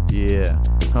 Yeah,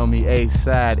 homie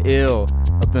A-Side Ill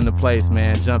up in the place,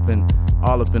 man. Jumping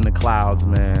all up in the clouds,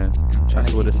 man.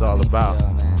 That's what it's all about.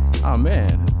 Oh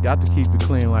man, got to keep it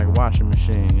clean like a washing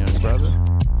machine, young brother.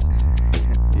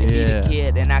 They be the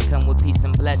kid, and I come with peace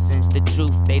and blessings. The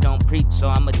truth they don't preach, so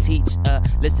I'ma teach.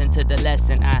 Listen to the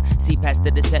lesson. I see past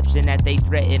the deception that they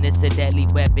threaten. It's a deadly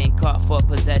weapon, caught for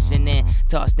possession and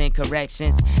tossed in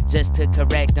corrections just to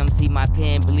correct them. See my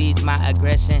pen bleeds my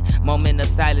aggression. Moment of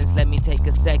silence, let me take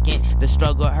a second. The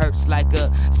struggle hurts like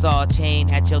a saw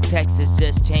chain at your Texas.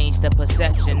 Just change the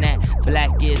perception that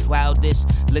black is wildish.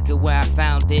 Look at where I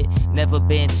found it. Never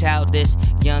been childish.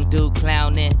 Young dude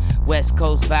clowning, West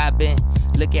Coast vibing.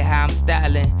 Look at how I'm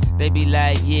styling. They be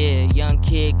like, yeah, young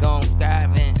kid gon'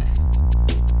 diving.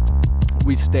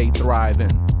 We stay thriving.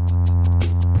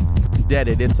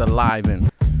 Deaded, it's alivin'.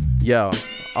 Yo,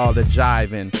 all the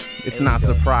jiving. It's not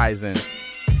surprising.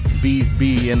 Bees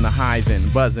be in the hiving,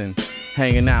 buzzing,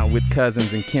 hanging out with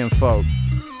cousins and kinfolk.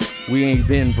 We ain't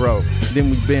been broke, then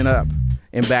we been up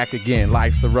and back again.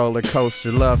 Life's a roller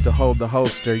coaster, love to hold the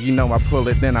holster. You know I pull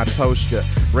it, then I toast ya.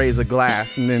 Raise a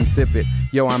glass and then sip it.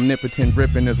 Yo, omnipotent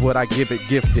ripping is what I give it,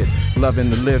 gifted. Loving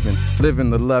the living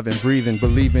the loving, breathing,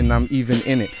 believing I'm even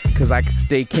in it. Cause I can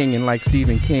stay kingin' like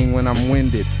Stephen King when I'm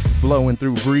winded. Blowing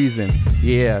through breezing.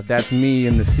 Yeah, that's me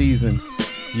in the seasons.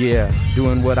 Yeah,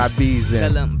 doing what I bees in.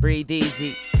 Tell them breathe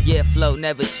easy. Yeah, flow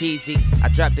never cheesy. I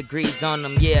drop degrees on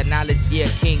them. Yeah, knowledge, yeah,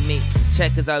 king me.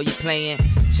 Checkers, all you playing?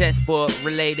 Chessboard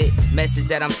related message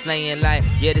that I'm slaying like,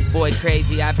 yeah, this boy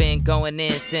crazy. I've been going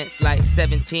in since like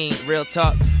 17. Real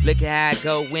talk, look at how I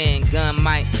go in. Gun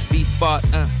might be sparked,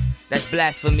 that's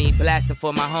blasphemy, blasting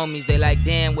for my homies. They like,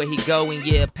 damn, where he going?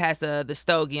 Yeah, past the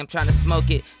stogie, I'm trying to smoke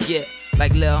it. Yeah,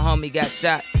 like little homie got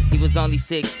shot. He was only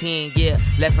 16, yeah,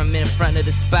 left him in front of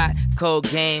the spot. Cold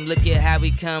game, look at how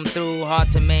we come through.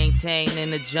 Hard to maintain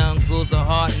in the jungles of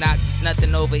hard knocks. It's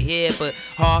nothing over here but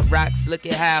hard rocks. Look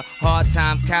at how hard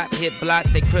time cop hit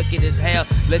blocks. They crooked as hell.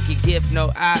 Look at give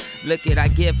no I. Look at I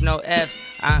give no F's.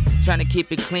 I'm trying to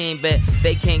keep it clean, but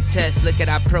they can't test. Look at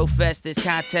I profess this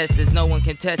contest. There's no one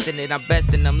contesting it. I'm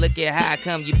besting them. Look at how I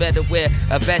come. You better wear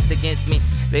a vest against me.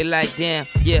 They like, damn,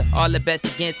 yeah, all the best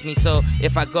against me. So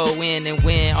if I go in and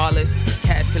win, all the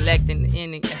cash collecting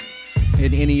in it.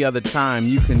 At any other time,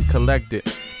 you can collect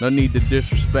it. No need to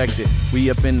disrespect it. We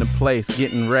up in the place,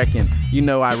 getting wrecking. You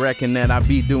know I reckon that I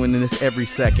be doing this every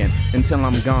second until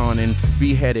I'm gone and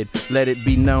beheaded. Let it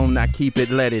be known I keep it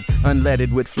leaded,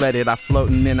 unleaded with flooded. I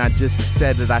floating and I just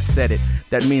said it, I said it.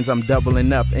 That means I'm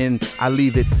doubling up and I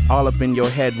leave it all up in your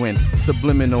head when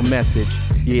subliminal message.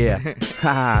 Yeah,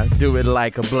 haha, do it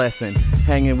like a blessing.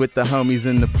 Hanging with the homies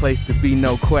in the place to be,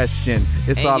 no question.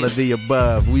 It's and all of the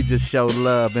above. We just show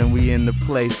love and we in the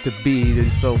place to be.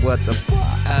 So what the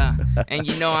fuck? And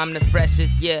you know I'm the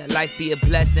freshest. Yeah, life be a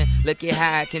blessing. Look at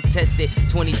how I can test it.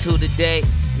 22 today,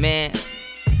 man.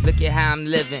 Look at how I'm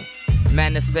living.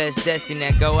 Manifest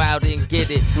destiny, go out and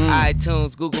get it.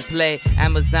 iTunes, Google Play,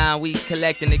 Amazon, we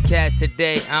collecting the cash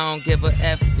today. I don't give a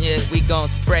F, yeah, we gon'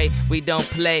 spray, we don't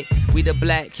play. We the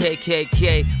black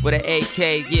KKK with an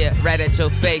AK, yeah, right at your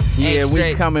face. Yeah,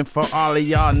 we coming for all of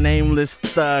y'all nameless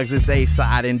thugs. It's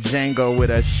A-Side and Django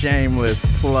with a shameless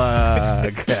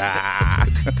plug.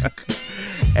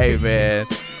 Hey, man.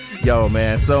 Yo,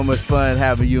 man, so much fun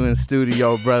having you in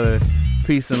studio, brother.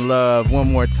 Peace and love.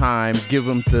 One more time, give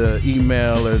them the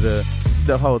email or the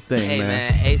whole thing, hey,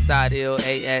 man. Hey, man, A-Sadill,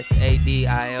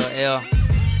 ASADILL.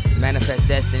 Manifest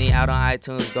Destiny out on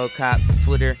iTunes. Go cop.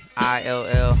 Twitter,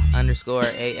 ILL_ASAD.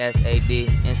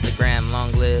 Instagram,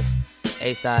 long live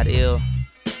A-Sadill.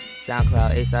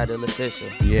 SoundCloud, A-Sadill Official.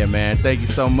 Yeah, man. Thank you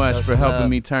so much for helping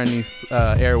me turn these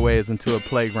airwaves into a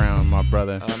playground, my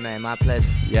brother. Oh, man, my pleasure.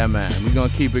 Yeah, man. We're going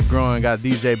to keep it growing. Got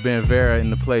DJ Ben Vera in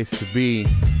the place to be.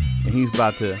 And he's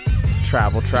about to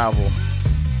travel.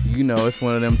 You know, it's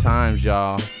one of them times,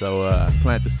 y'all. So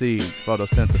plant the seeds,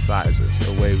 photosynthesizers,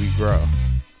 the way we grow.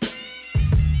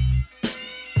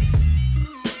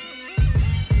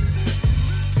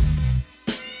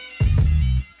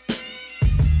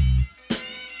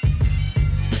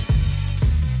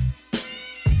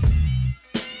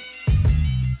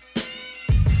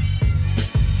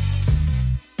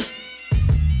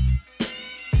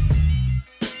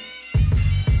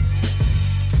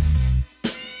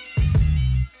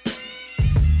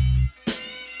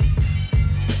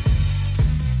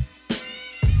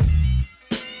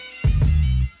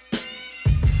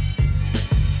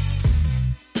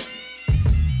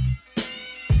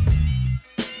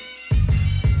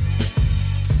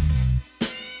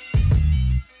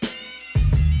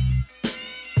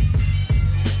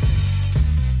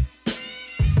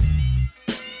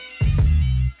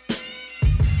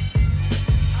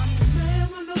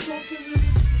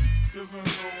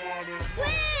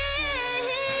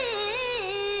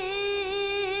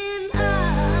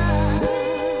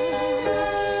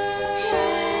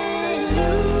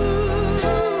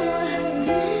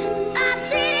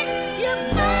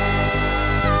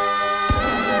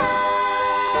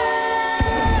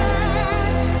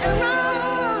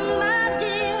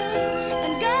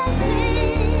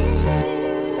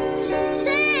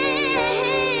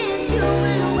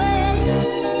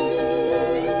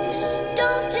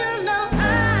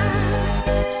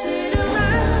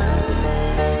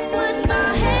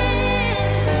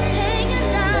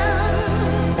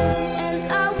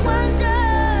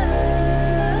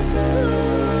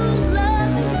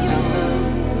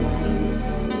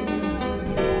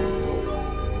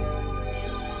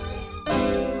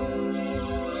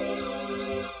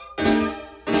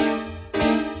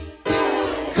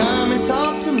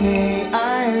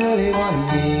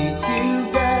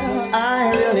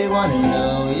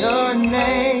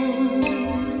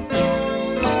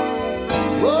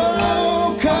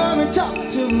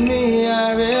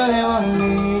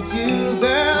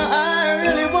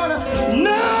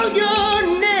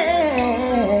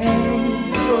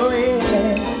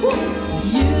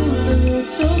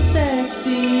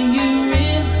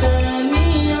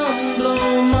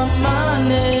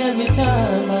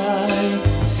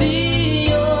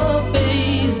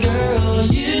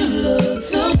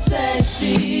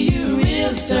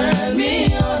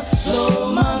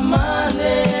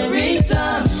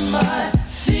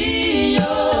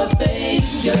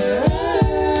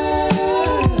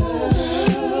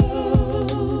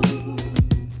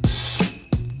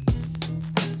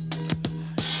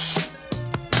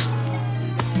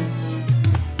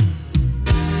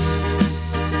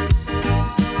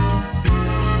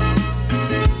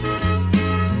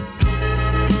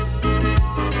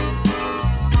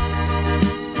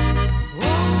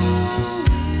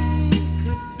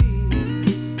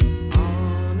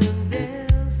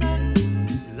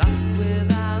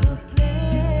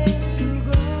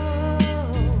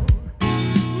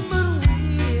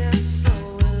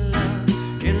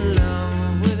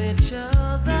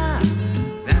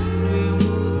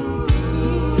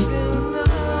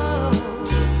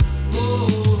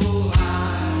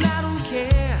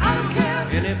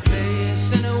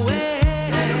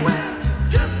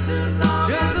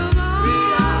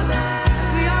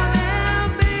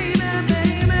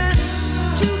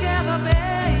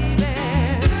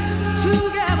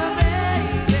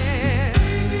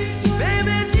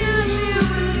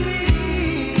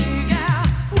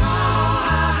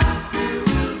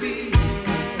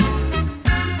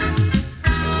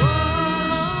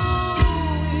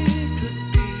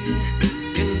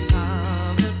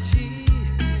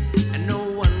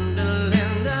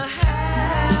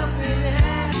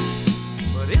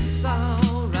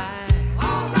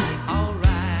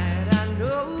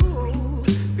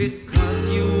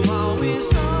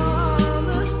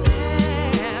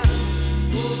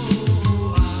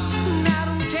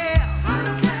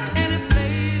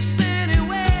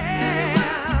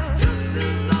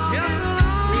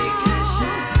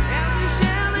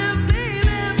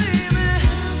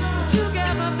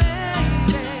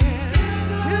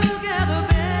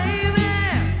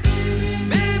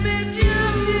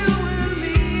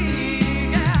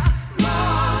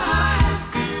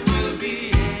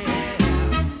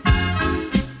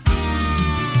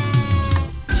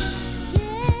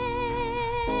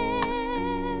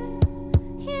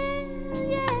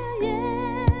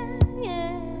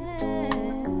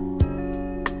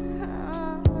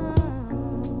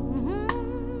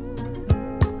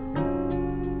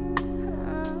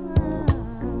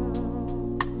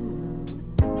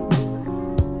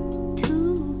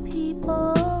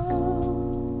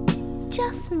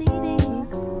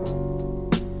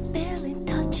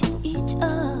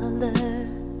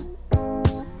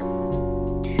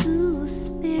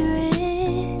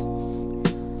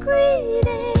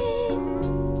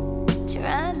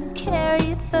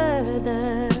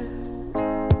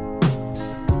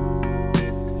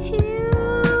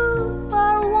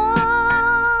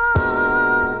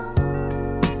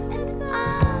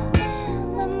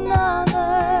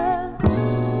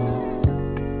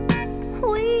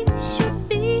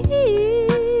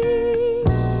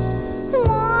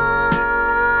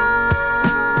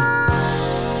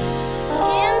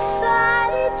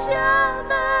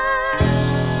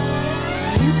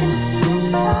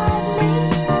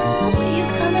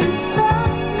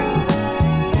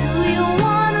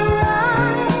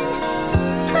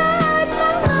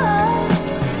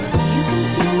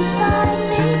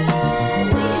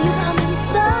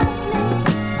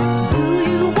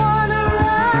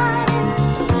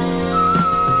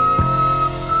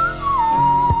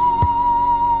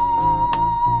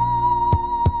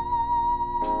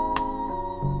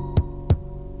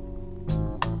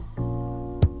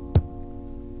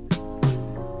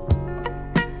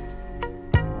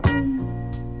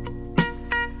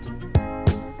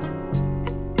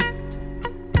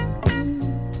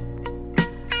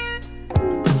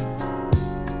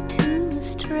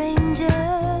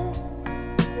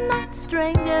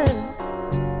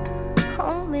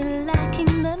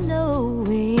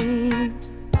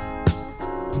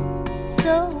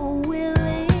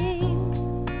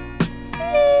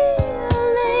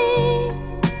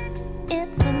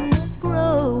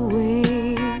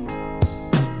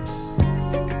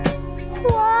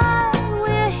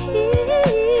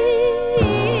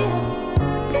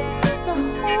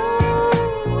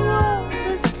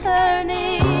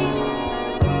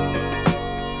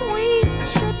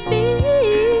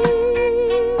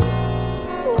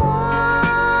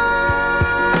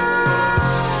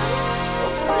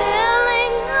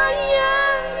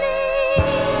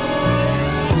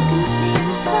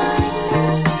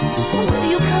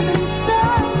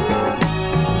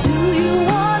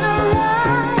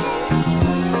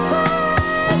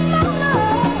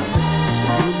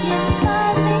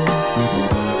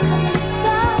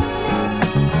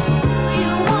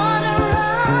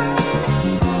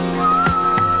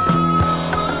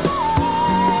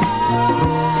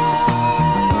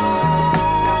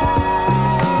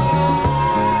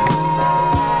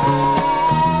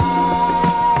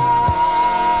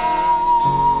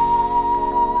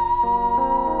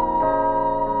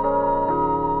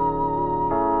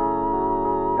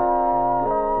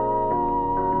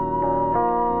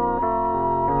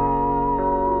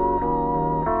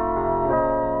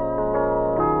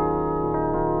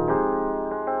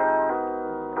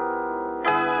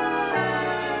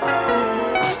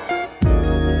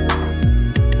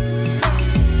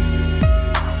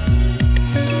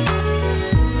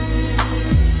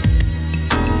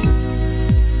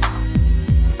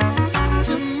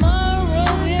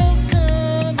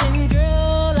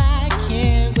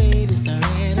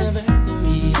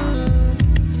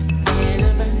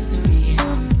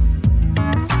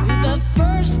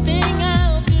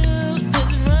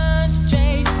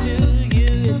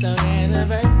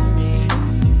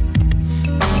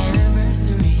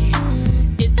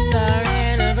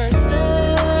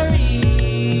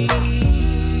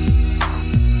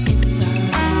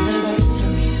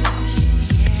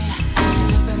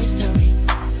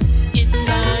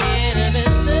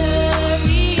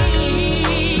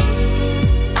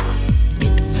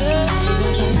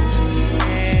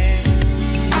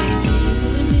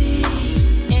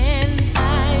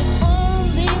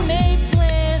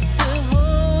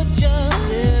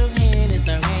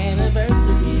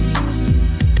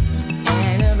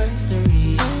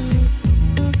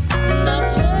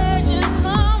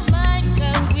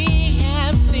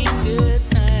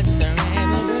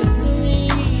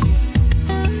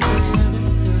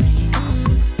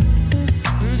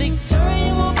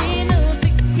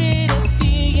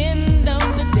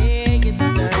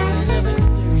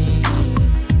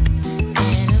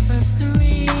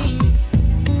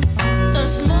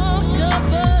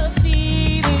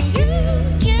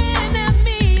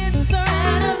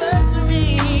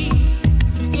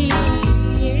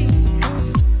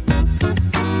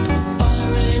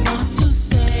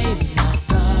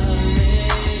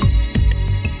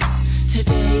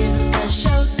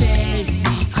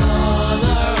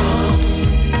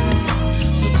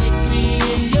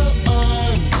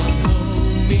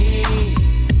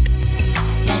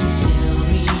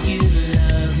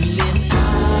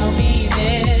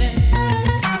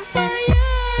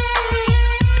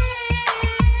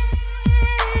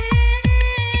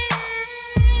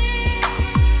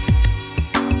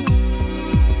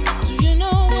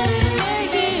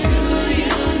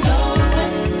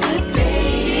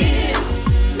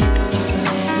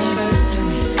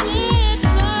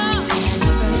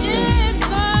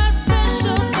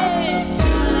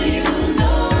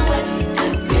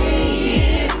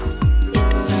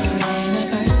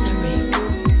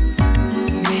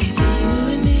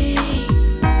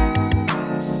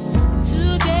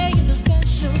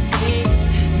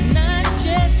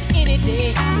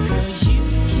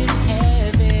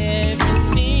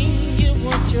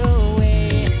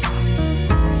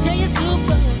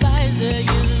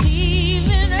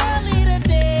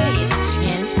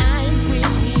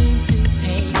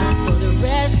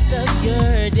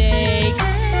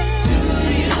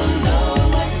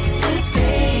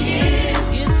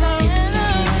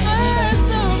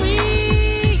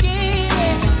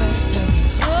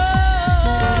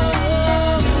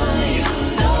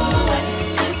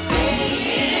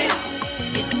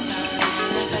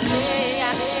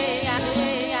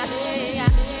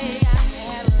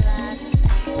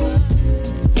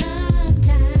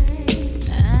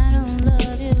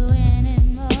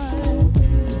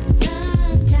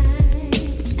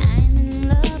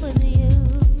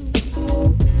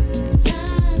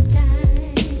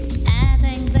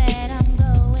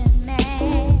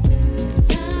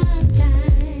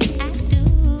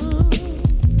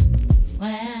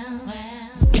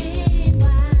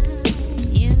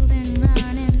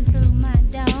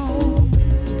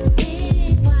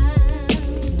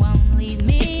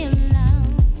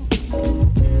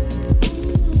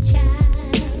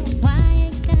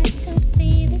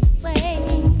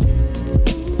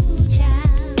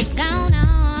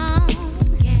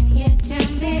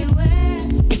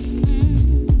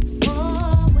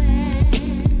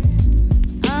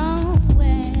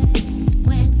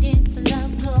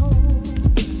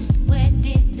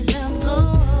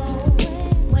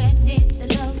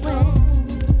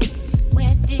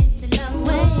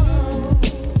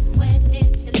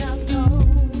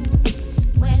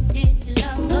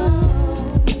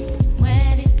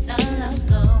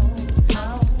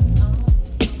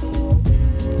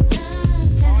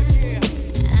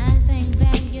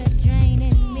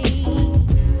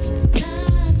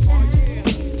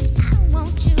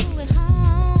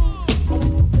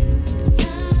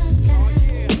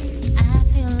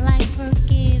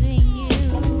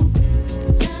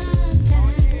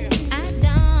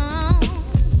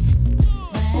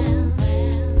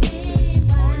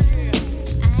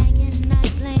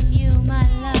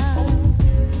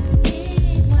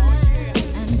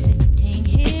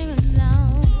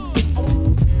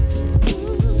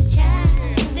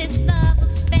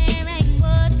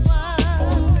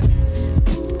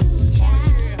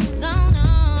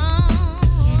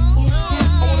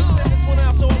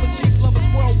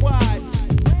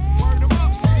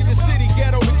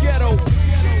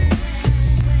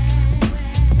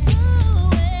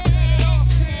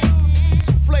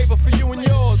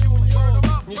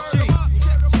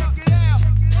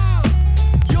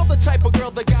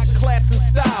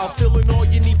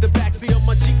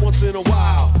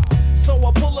 So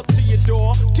I pull up to your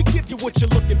door to give you what you're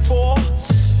looking for.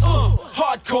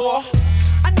 Hardcore.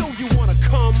 I know you wanna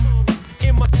come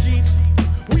in my Jeep.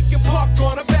 We can park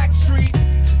on a back street.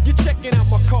 You're checking out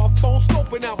my car phone,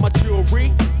 scoping out my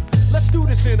jewelry. Let's do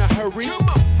this in a hurry.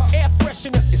 Air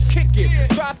freshener is kicking.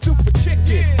 Drive through for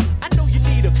chicken. I know you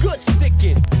need a good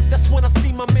sticking. That's when I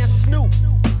see my man Snoop.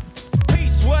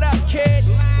 Peace, what up, kid?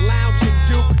 Lounging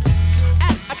Duke.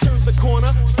 As I turn the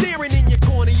corner, staring in your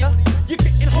cornea. You're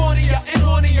getting hornier and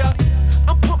hornier.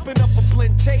 I'm pumping up a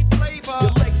blend tape.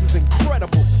 Your legs is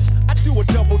incredible. I do a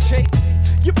double take.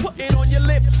 You put it on your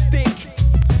lipstick.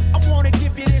 I wanna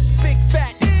give you this big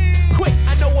fat. Quick,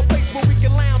 I know a place where we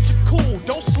can lounge and cool.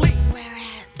 Don't sleep.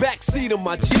 Backseat of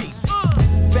my Jeep.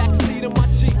 Backseat of my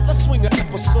Jeep. Let's swing an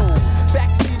episode.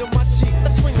 Backseat of my Jeep.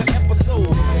 Let's swing an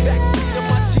episode. Backseat of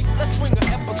my Jeep. Let's swing an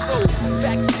episode.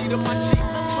 Backseat of my Jeep.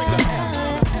 Let's swing an episode.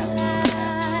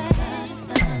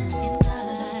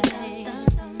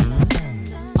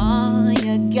 All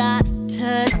you got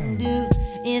to do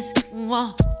is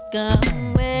walk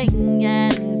away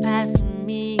and pass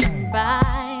me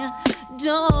by.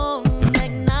 Don't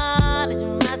acknowledge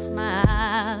my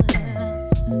smile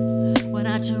when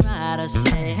I try to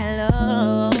say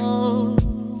hello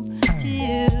to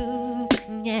you,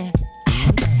 yeah.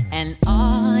 And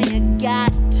all you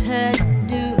got to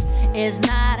do is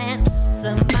not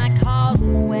answer my call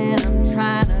when I'm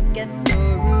trying to get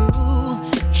through.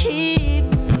 Keep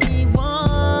me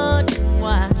wondering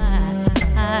why,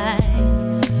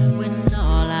 when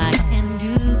all I can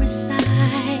do is sigh.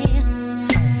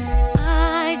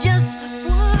 I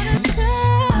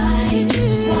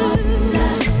just wanna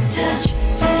touch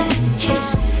and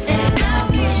kiss, and I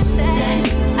wish that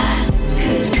I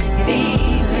could be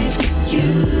with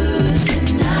you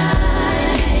tonight.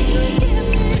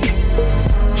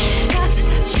 'Cause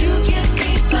you give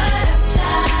me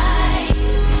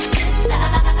butterflies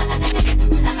inside.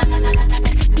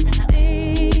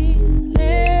 These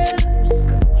lips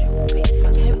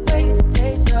can't wait to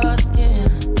taste your skin,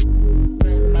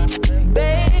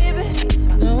 baby.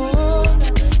 No,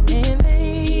 in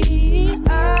these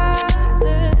eyes,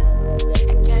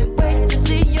 I can't wait to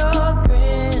see your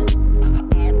grin.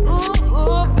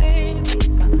 Ooh, baby,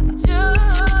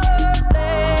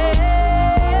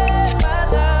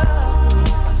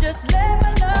 just let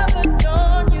my love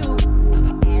adorn you.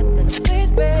 Please,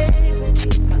 baby,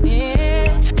 yeah,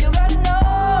 you gotta know,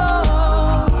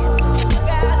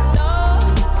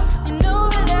 you know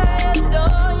that I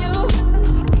adore you,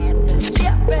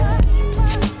 yeah, baby.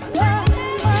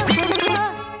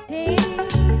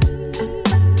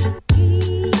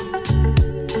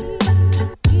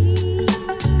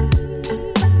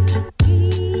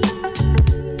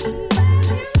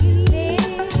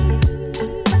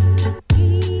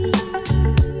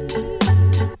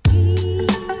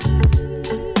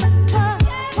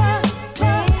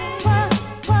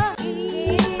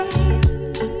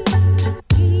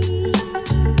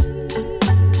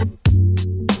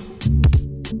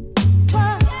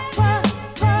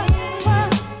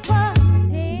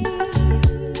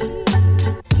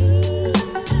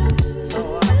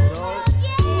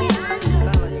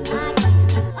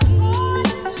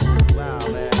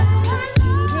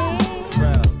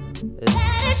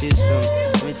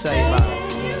 Let me tell you about it.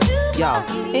 Yo,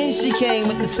 and she came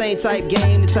with the same type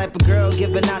game, the type of girl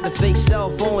giving out the fake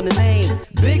cell phone, the name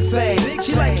Big Fame.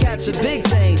 She like catching big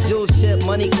things, jewel chip,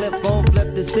 money clip, phone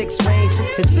flip the 6 range.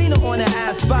 And seen her on the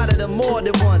ass, spotted her more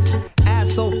than once.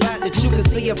 Ass so fat that you can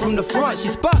see her from the front. She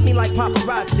spot me like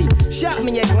paparazzi, shot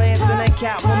me a glance, and that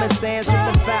Catwoman stands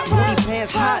with the fat booty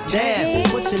pants. Hot damn,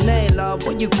 what's your name, love?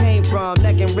 Where you came from?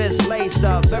 Neck and wrist laced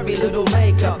up, very little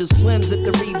makeup. The swims at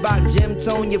the Reebok gym,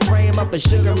 tone your frame up, a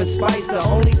sugar and spice, the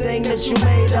only thing that you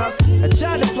made up. I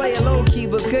tried to play it low key,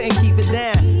 but couldn't keep it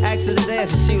down. Asked her to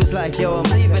dance, and she was like, yo, I'm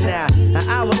leaving now. An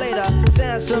hour later,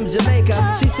 sounds from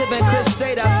Jamaica. She sipping Chris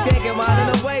straight up, skanking while in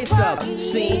the waist up.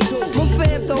 Scene 2. My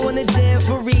fam throwing the jam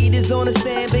for Reed is on the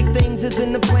stand. Big things is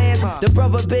in the plans. The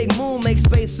brother Big Moon makes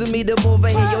space for me to move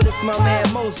in here. Yo, this my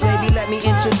man Most, baby, let me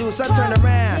introduce. I turn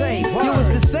around. Say, you was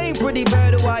the same pretty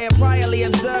bird who I had priorly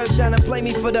observed, trying to play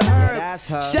me for the herd.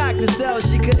 Shocked to sell,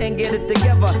 she couldn't get it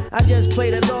together. I just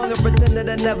played along and pretended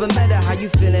I never met her. How you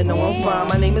feeling? No, I'm fine.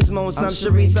 My name is Mons. I'm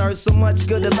Sharice. I heard so much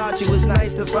good about you. It's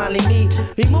nice to finally meet.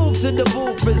 He moved to the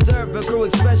booth, reserved for crew,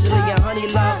 especially. And Honey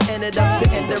Love ended up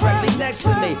sitting directly next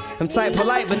to me. I'm type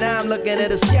polite, but now I'm looking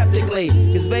at her skeptically.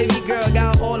 Cause baby girl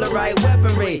got all the right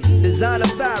weaponry. Designer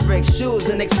fabric, shoes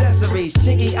and accessories.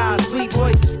 Chinky eyes, sweet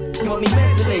voice. On me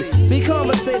mentally. Be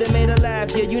conversated, made her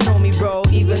laugh. Yeah, you know me, bro.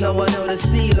 Even though I know the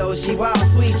stilo, she wild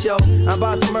sweet, yo. I'm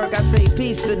about to murk, I say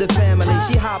peace to the family.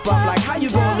 She hop up like, how you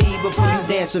gonna leave before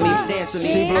dance with me, dance with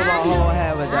me. She blew my whole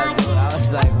head with that dude. I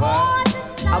was like,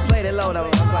 what? I played it low though. I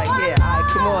was like, yeah, alright,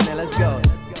 come on then, let's go.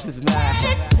 This is mad.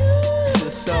 This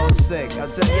is so sick.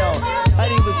 I'm telling yo,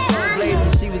 honey was so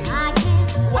blazing. She was,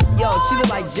 what? Yo, she looked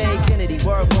like Jane Kennedy.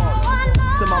 Word walk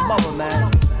to my mother,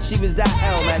 man. She was that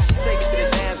L, man. She take it to the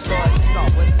dance floor and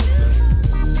start with it.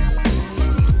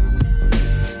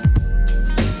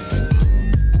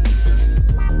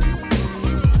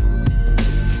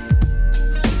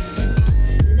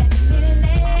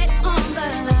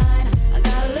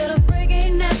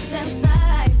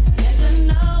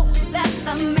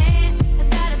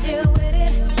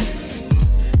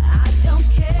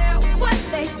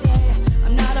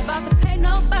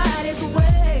 Nobody's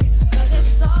way, 'cause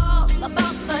it's all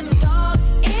about the dog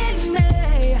in me.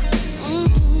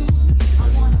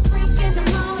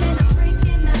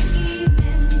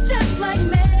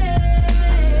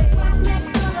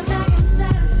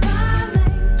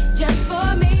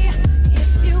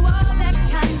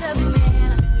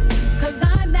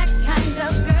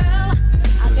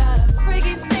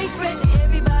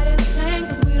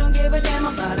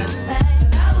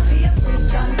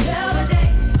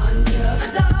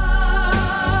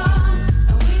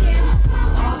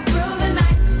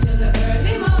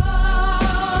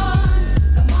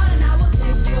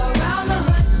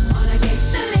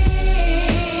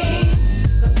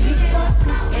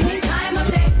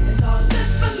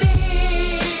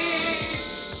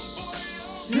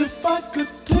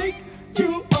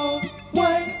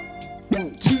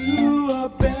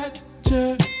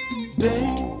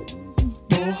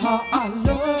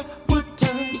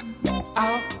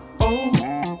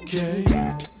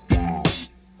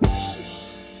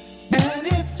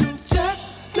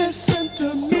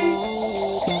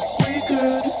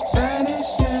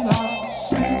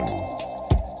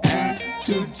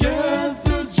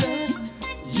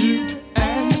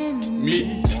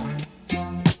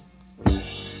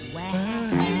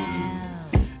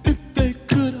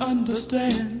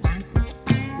 understand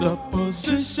the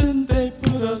position they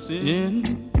put us in.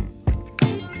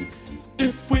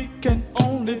 If we can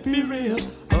only be real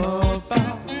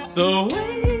about the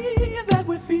way that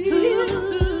we feel,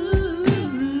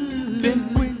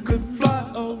 then we could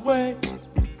fly away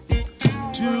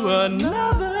to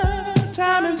another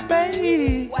time and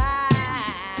space.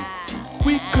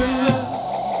 We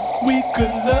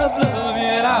could love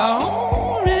in our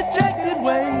own rejected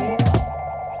way.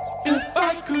 If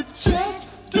I could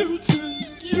just do to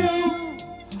you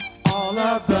all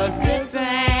of the good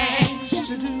things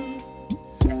you do,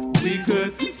 we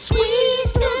could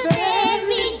squeeze the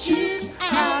very juice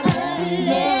out of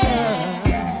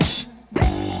love.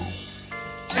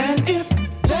 And if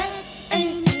that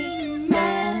ain't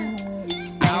enough,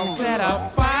 I'll set a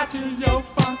fire to your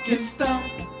funky stuff.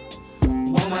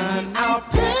 Woman, I'll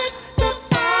put the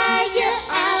fire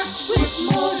out with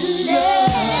more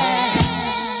love.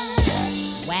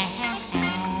 Wow.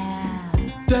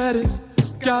 Daddy's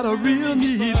got a real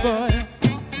need for you.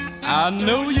 I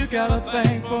know you got a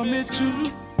thing for me too.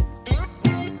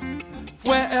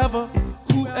 Wherever,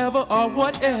 whoever, or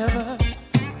whatever,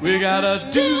 we gotta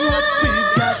do what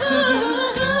we've got to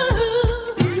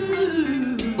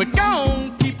do. We're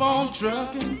gonna keep on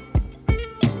trucking.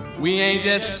 We ain't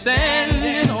just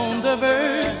standing on the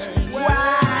verge.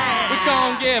 Why? We're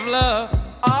gonna give love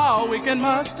all we can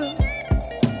muster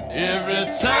every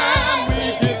time we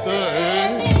hit the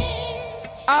earth.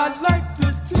 I'd like to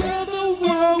tell the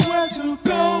world where to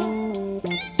go.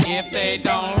 If they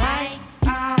don't like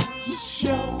our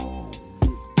show,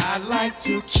 I'd like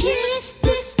to kiss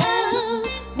this old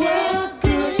world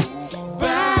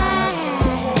goodbye.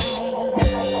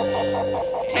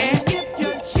 And if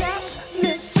you just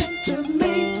listen to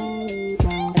me,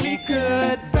 we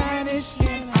could vanish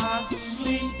in our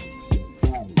sleep,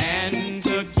 and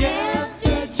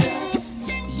together just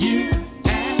you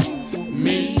and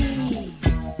me.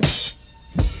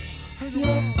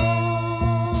 You're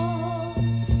all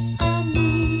I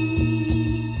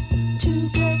need to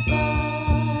get by.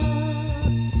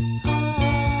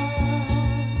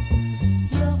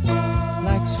 You're all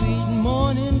like sweet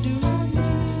morning dew.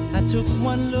 I took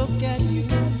one look at you,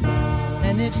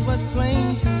 and it was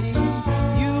plain to see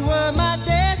you were my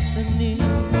destiny.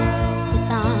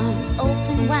 With arms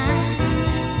open wide,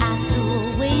 I threw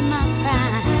away my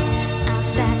pride. I'll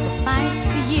sacrifice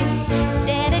for you,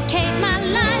 dedicate my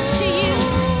life to you.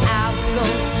 I'll go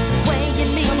where you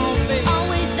lead,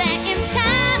 always there in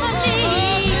time of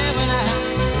need. When I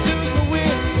lose my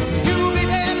will, you'll be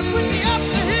there to push me up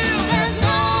the hill. There's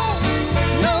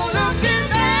no looking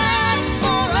back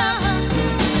for us.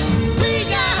 We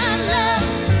got love,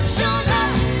 show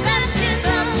love, that's it,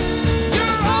 love.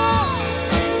 You're all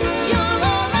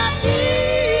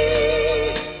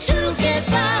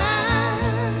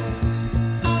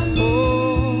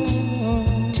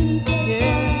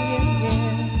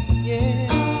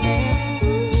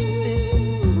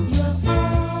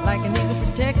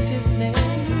his name.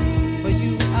 For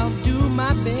you, I'll do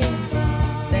my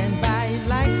best. Stand by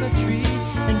like a tree,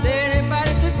 and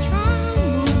anybody to try and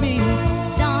move me.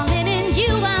 Darling, in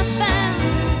you I found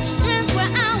strength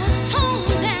where I was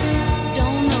torn down.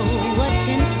 Don't know what's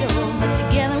in store, but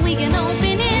together we can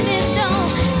open any door.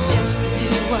 Just to do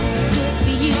what's good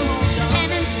for you and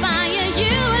inspire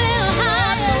you a little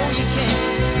higher. You can't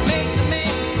make the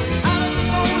man out of the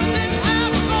soul that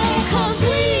I'm going. 'Cause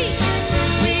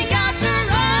we got the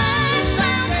right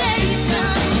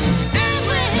foundation, and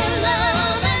with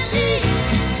love and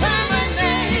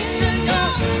determination,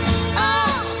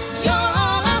 you're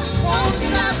all I want to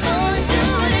stop going,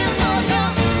 doing it for you.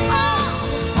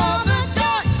 All the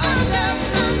joy of love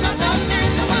is in the one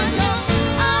and the one love.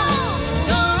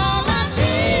 You're all I need.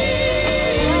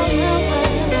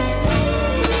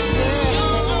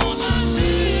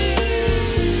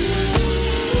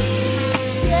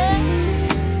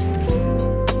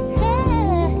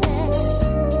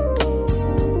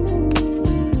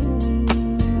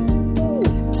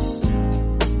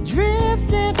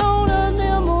 Drifting on a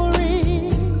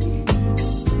memory.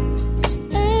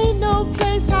 Ain't no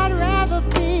place I'd rather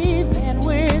be than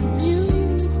with you.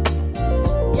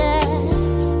 Yeah,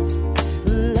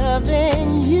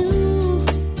 loving you.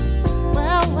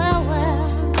 Well, well, well.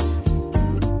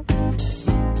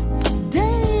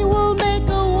 Day will make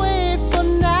a way for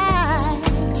night.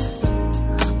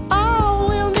 All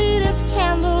we'll need is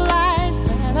candlelight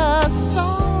and a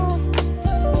song.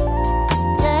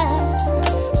 Yeah,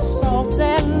 soft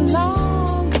and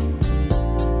long.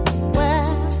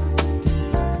 Well,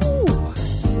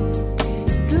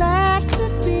 glad to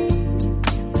be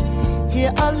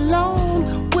here alone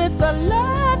with a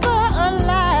lover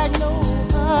unlike no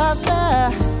other.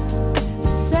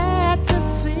 Sad to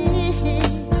see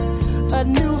a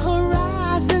new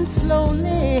horizon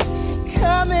slowly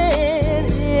coming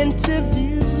into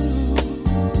view.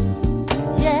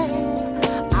 Yeah,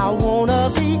 I wanna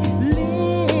be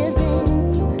living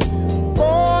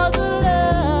for the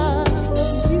love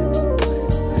of you.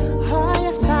 Oh,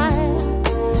 yes, I am.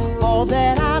 All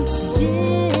that I'm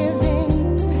giving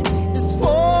is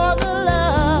for the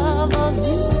love of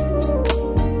you.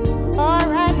 All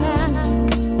right now.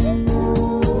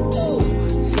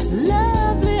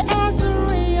 Lovely as a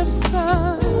ray of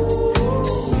sun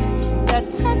that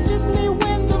touches me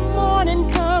when the morning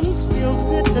comes, feels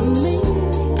good to me.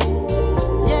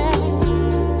 Yeah,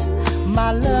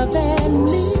 my love and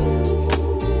me.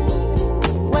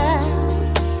 Well,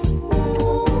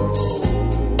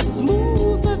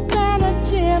 smoother than a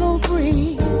gentle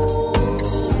breeze,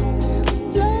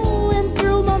 flowing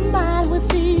through my mind with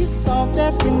ease, soft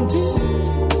as can be.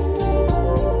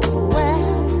 Well,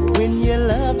 when you're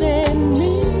loving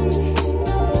me,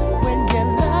 when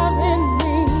you're loving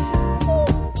me,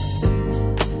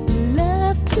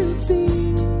 love to be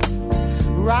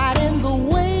riding the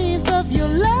waves of your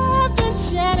love,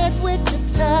 enchanted with your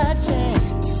touch. And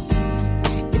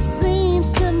it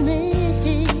seems to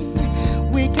me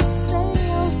we could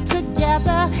sail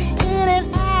together in and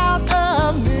out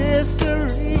of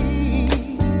mystery.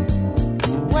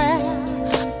 Well,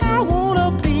 I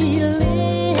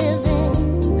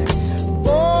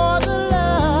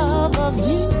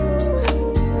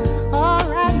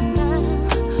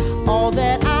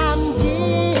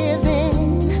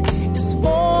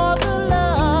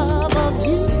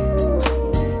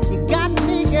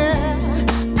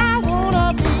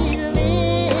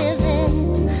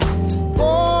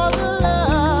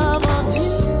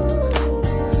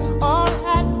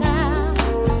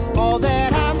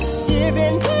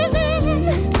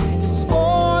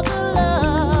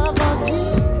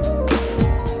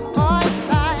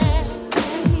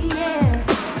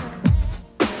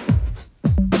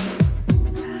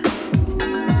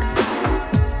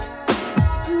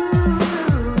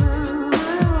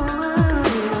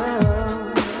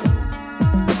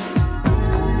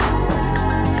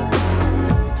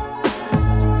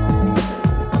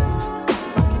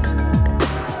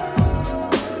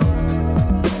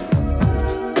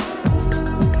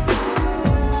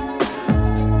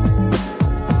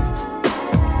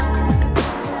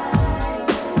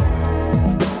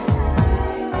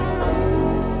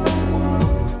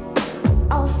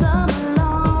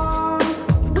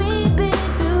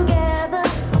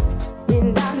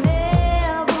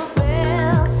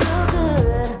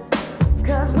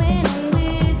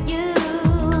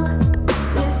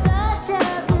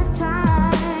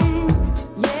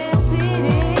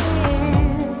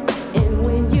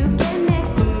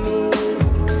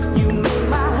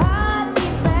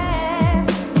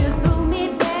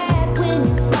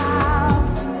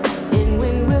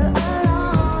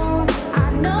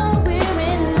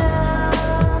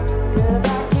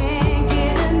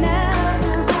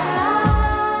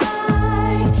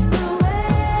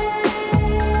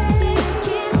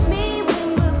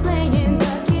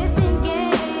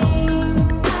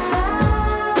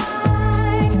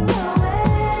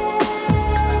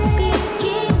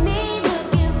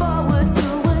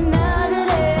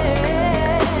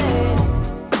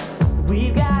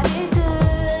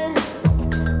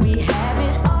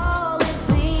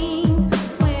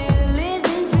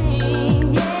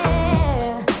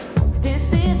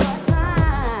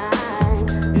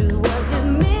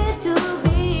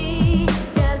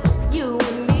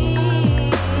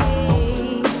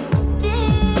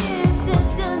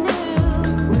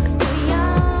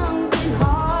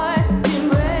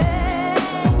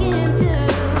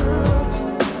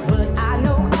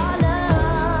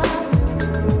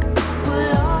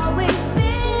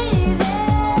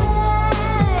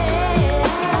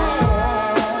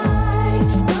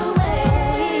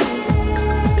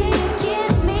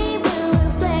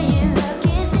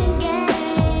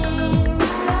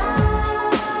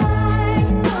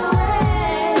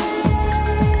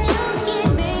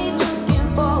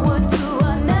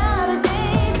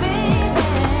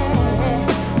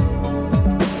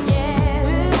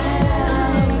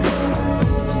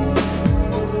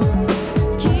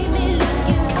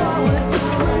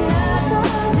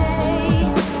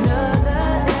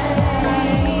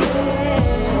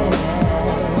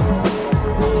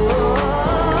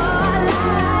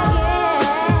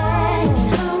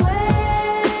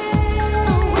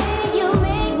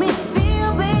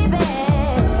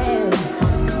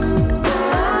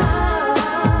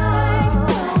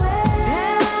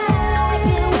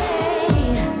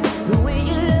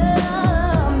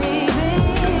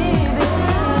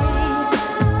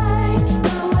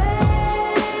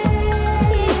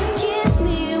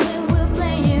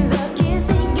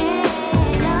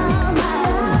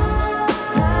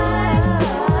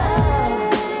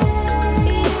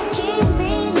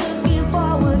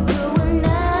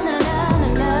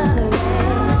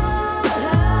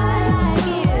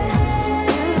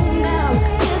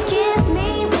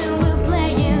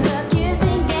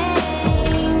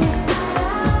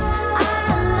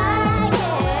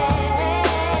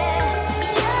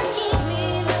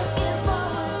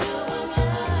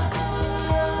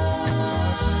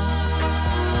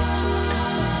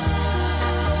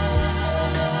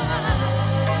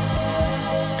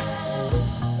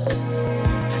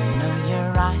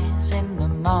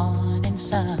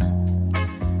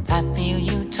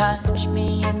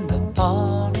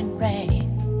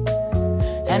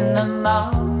And the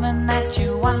moment that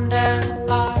you wander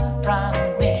far from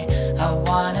me, I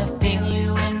wanna feel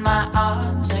you in my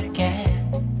arms again.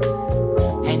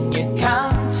 And you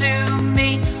come to me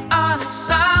on a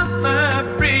summer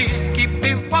breeze, keep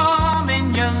me warm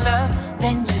in your love,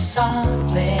 then you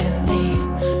softly leave.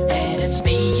 And it's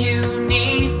me you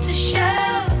need to show.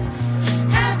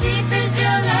 How deep is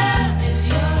your love? Is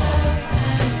your love?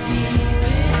 How deep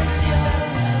is your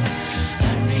love?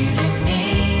 I really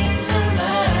need to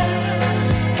learn.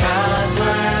 'Cause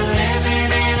we're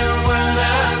living in a world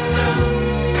of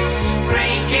fools,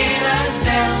 breaking us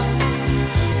down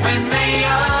when they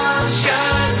all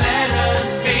should let us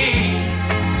be.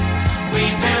 We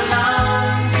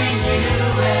belong to you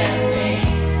and me.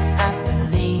 I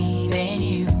believe in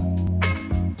you.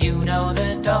 You know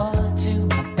the door to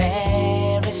my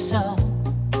very soul.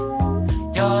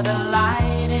 You're the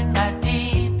light in my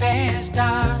deepest,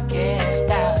 darkest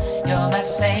doubt. You're my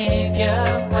savior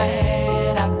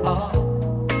when I fall.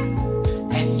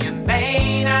 And you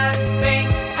may not think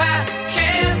I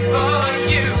care for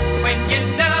you when you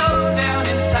know down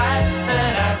inside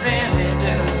that I really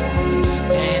do.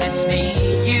 And it's me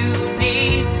you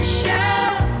need to show.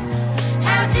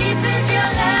 How deep is your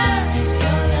love? Is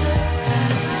your love? How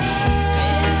deep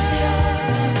is your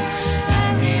love? I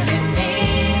really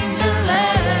need to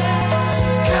learn.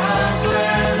 'Cause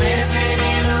we're living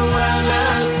in a world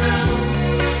of fools,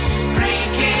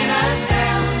 breaking us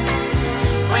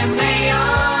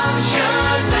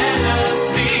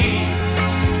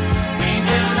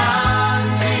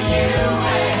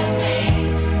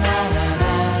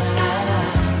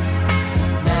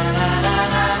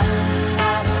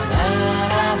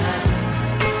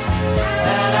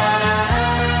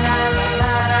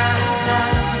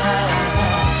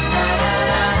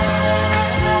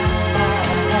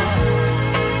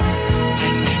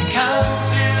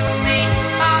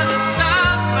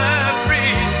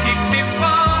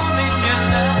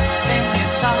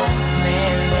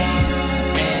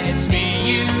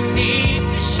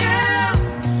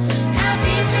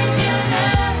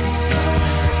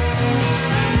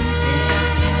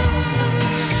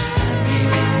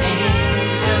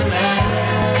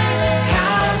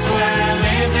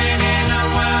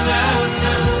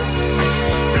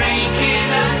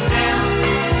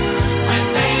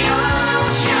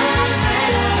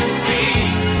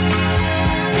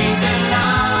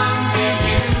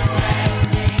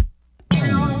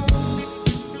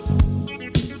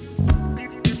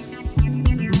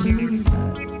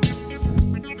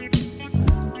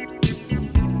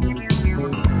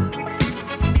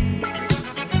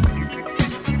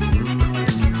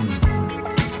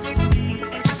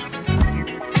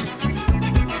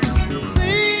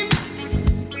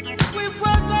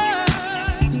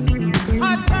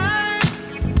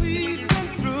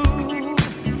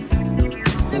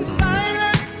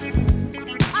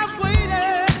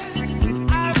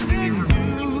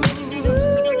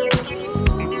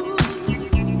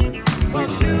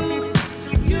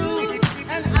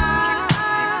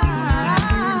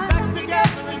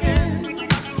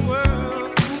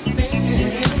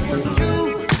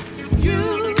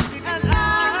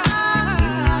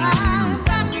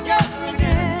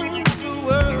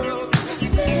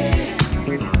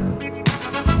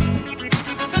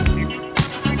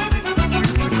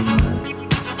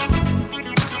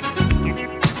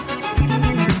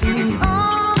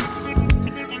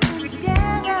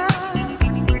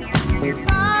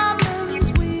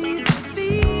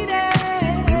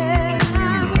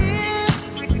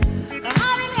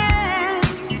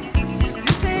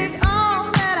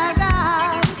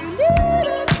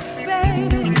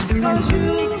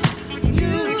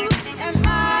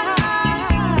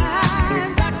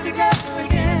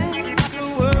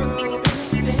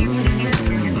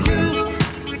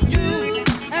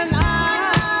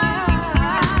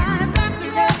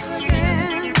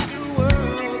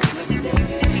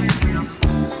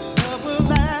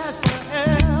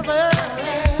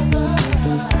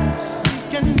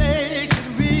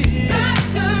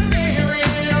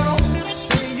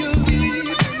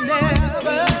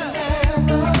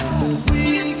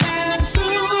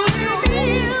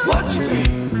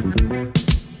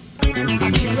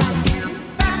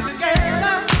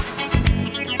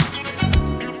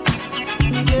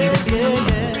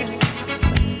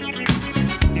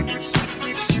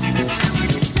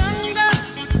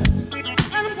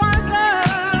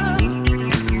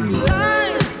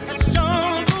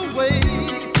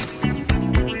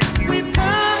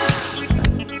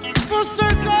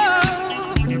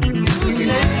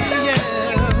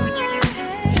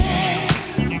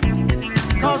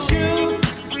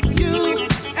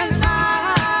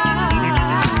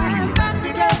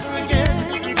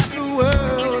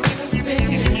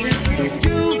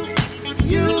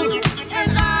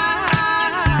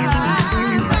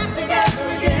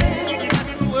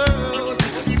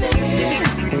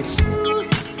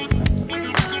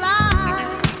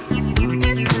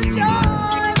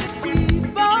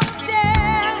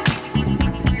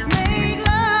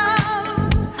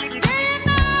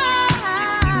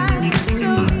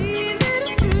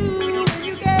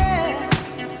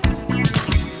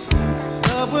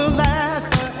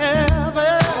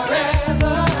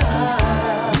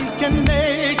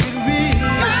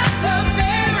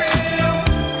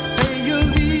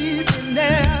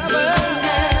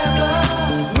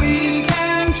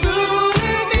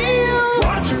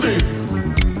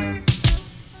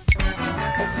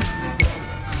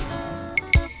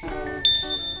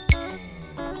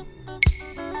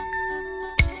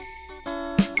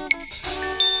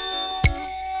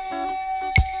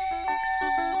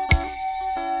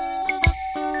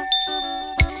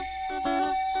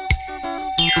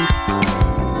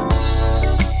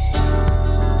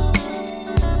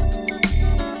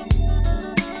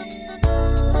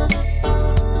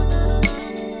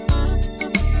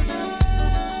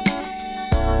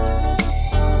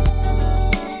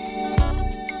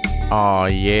Oh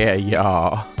yeah,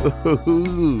 y'all.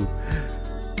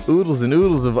 Oodles and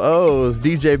oodles of O's.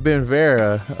 DJ Ben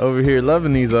Vera over here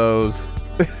loving these O's.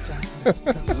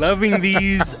 Loving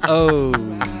these O's.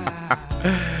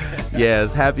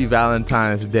 Yes, happy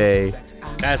Valentine's Day.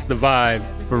 That's the vibe.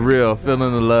 For real,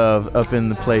 feeling the love up in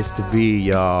the place to be,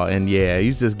 y'all. And yeah,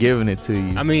 he's just giving it to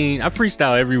you. I mean, I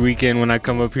freestyle every weekend when I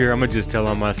come up here. I'm gonna just tell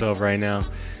on myself right now.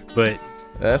 But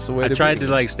that's the way I tried to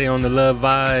like stay on the love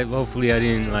vibe. Hopefully I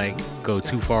didn't like go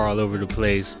too far all over the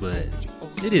place, but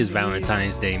it is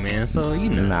Valentine's Day, man, so you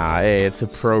know. Nah, hey, it's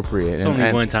appropriate. It's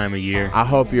only one time a year. I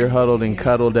hope you're huddled and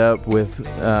cuddled up with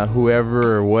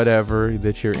whoever or whatever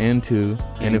that you're into.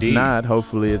 And Indeed. If not,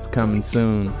 hopefully it's coming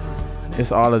soon.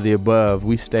 It's all of the above.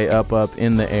 We stay up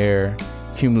in the air.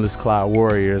 Cumulus Cloud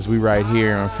Warriors. We right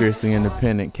here on Fiercely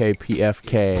Independent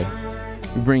KPFK.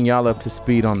 We bring y'all up to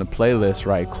speed on the playlist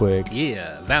right quick.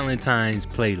 Yeah, Valentine's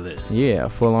playlist. Yeah,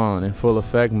 full on, in full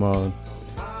effect mode.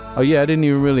 Oh yeah, I didn't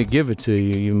even really give it to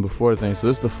you even before things. So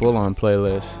it's the full on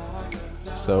playlist.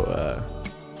 So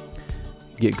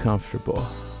get comfortable.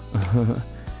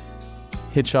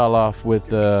 Hit y'all off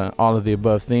with all of the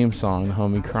above theme song, the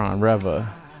homie Kron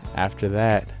Reva. After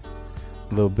that,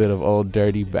 a little bit of Old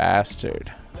Dirty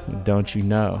Bastard. Don't you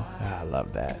know? I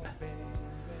love that.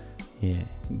 Yeah,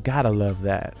 gotta love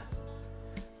that.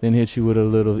 Then hit you with a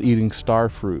little Eating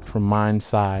Starfruit from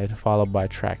Mindside, followed by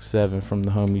track 7 from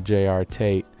the homie J.R.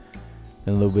 Tate.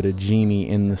 And a little bit of Genie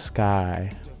in the Sky,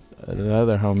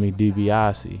 another homie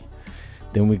DiBiase.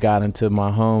 Then we got into my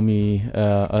homie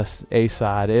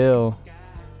A-Side Ill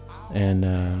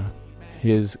and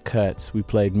his cuts. We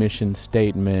played Mission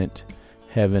Statement,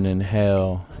 Heaven and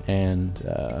Hell, and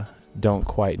Don't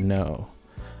Quite Know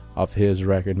off his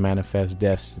record Manifest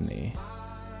Destiny.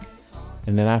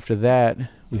 And then after that,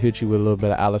 we hit you with a little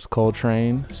bit of Alice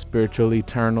Coltrane, Spiritual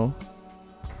Eternal,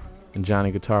 and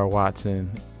Johnny Guitar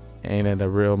Watson, Ain't It a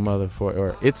Real Mother for,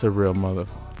 or It's a Real Mother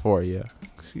for You.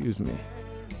 Excuse me.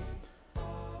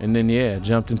 And then, yeah,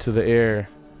 jumped into the air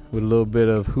with a little bit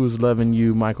of Who's Loving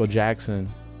You, Michael Jackson.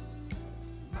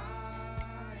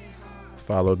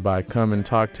 Followed by Come and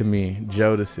Talk to Me,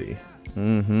 Jodeci.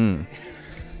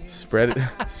 Spread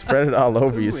it all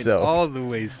over yourself. All the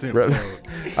way simple.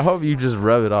 I hope you just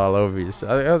rub it all over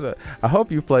yourself. I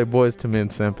hope you play Boys to Men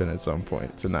Simpin' at some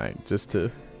point tonight, just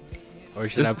to. Or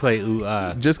should I play Ooh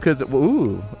Ah? Just because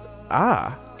Ooh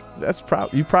Ah, that's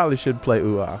you probably should play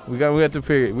Ooh Ah. We got to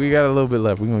figure. We got a little bit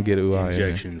left. We're gonna get Ooh Ah.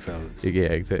 Injection, fellas. Yeah,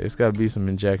 exactly. It's got to be some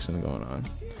injection going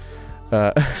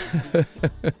on.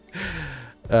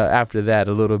 After that,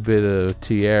 a little bit of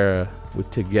Tierra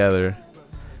with Together.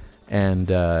 And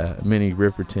Minnie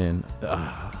Riperton,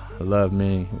 I love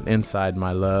Minnie, Inside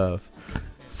My Love,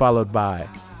 followed by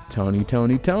Tony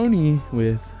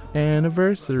with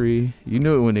Anniversary. You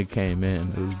knew it when it came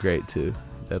in. It was great too.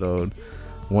 That old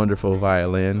wonderful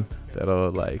violin, that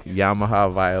old like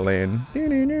Yamaha violin.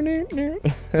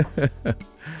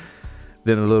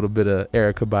 Then a little bit of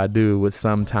Erykah Badu with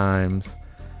Sometimes,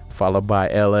 followed by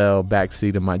LL,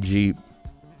 Backseat of My Jeep,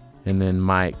 and then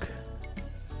Mike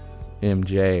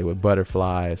MJ with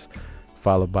Butterflies,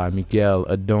 followed by Miguel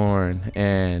Adorn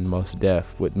and Mos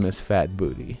Def with Miss Fat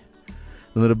Booty.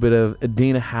 A little bit of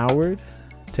Adina Howard,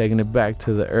 taking it back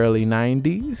to the early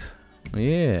 90s.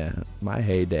 Yeah, my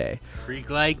heyday.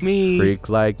 Freak Like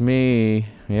Me.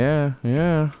 Yeah.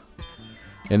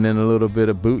 And then a little bit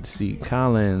of Bootsy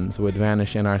Collins with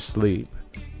Vanish in Our Sleep.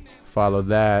 Followed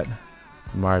that,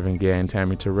 Marvin Gaye and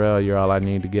Tammy Terrell, You're All I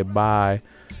Need to Get By,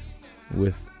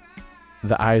 with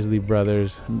the Isley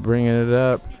Brothers bringing it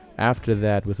up. After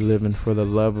that with Living for the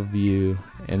Love of You,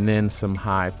 and then some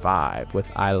High Five with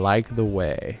I Like the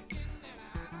Way.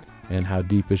 And How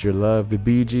Deep Is Your Love, the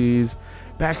Bee Gees.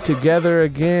 Back together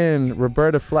again,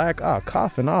 Roberta Flack. Oh,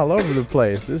 coughing all over the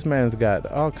place. This man's got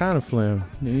all kind of phlegm.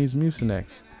 He needs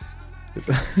Mucinex.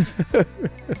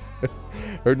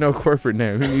 Or no corporate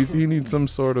name. He needs some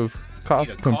sort of cough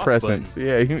compressant.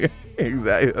 Yeah,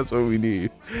 exactly. That's what we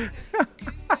need.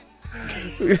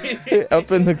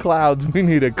 Up in the clouds, we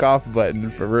need a cough button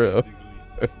for real.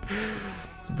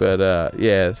 But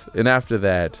yes, and after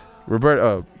that,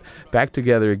 Roberta, back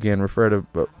together again. Refer to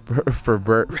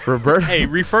Roberta. Hey,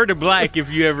 refer to Black if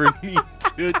you ever need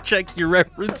to check your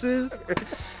references.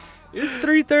 It's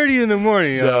 3:30 in the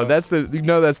morning. No, that's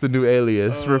the new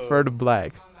alias. Refer to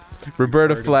Black.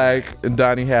 Roberta Flack and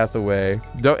Donny Hathaway.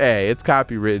 It's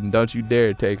copywritten. Don't you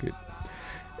dare take it.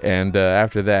 And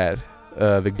after that,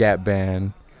 the Gap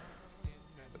Band.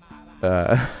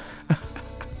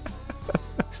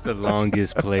 It's the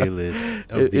longest playlist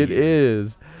of the year. It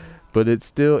is, but it's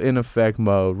still in effect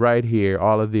mode right here.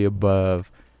 All of the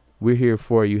above. We're here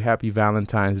for you. Happy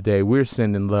Valentine's Day. We're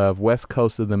sending love. West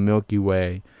coast of the Milky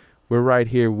Way. We're right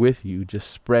here with you, just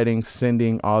spreading,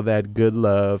 sending all that good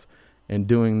love and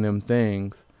doing them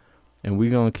things. And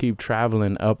we're going to keep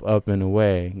traveling up, and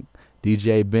away.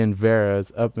 DJ Ben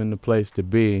Vera's up in the place to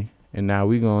be. And now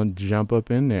we're going to jump up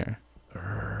in there.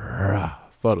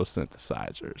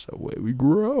 Photosynthesizers, away we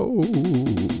grow.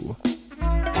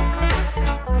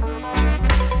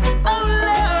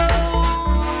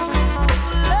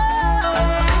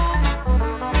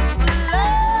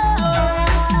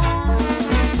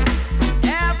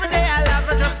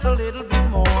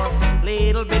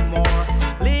 Little bit more,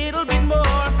 little bit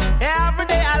more. Every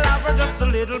day I love her just a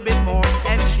little bit more.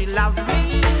 And she loves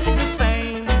me the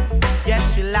same.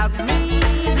 Yes, she loves me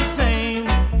the same.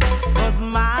 'Cause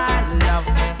my love,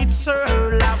 it's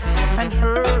her love. And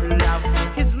her love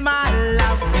is my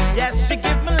love. Yes, she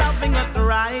gives me loving at the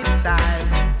right time.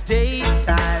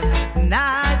 Daytime,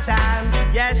 nighttime.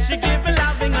 Yes, she gives me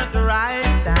loving at the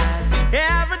right time.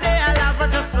 Every day I love her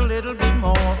just a little bit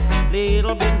more.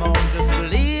 Little bit more, just a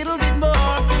little bit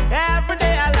more. Every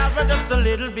day I love her just a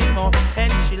little bit more. And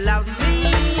she loves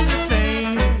me the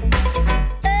same.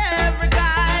 Every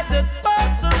guy that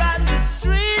walks around the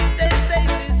street, they say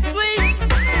she's sweet.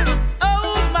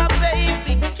 Oh, my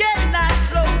baby, can I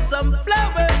throw some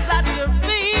flowers at your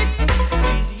feet?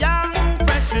 She's young,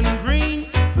 fresh and green.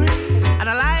 And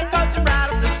I like how she brought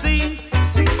up the scene.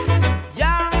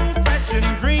 Young, fresh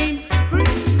and green.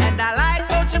 And I like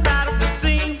how she brought up the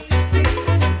scene.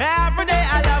 Every day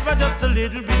I love her just a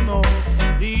little bit more,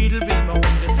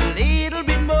 just a little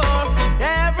bit more.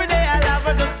 Every day I love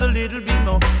her just a little bit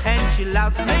more, and she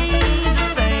loves me the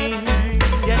same.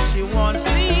 Yes, she wants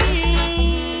me.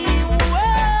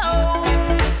 Whoa.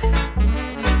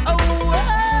 Oh,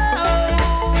 whoa.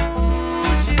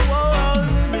 She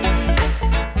wants me.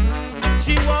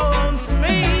 She wants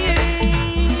me.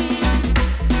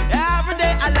 Every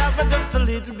day I love her just a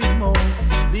little bit more,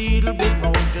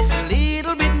 just a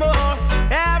little bit more.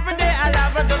 Every day I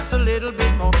love her just a little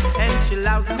bit more, and she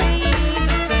loves me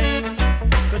the same.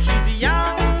 'Cause she's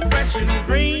young, fresh and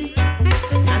green,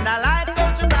 and I like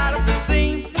how she brought up the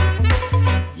scene.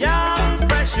 Young,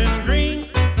 fresh and green,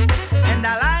 and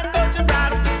I like how she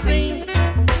brought up the scene.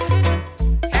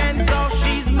 And so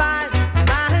she's mine,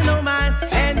 mine, oh mine,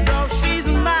 and so she's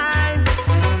mine.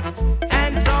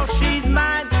 And so she's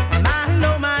mine, mine,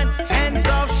 oh mine, and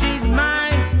so she's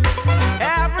mine.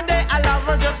 Every day I love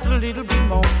her just a little bit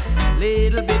more,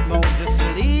 just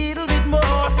a little bit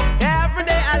more. Every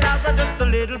day I love her just a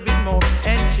little bit more,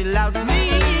 and she loves me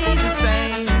the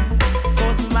same.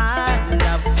 'Cause my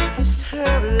love is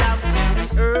her love, and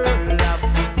her love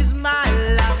is my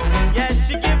love. Yes,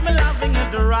 she gives me loving at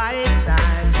the right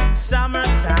time,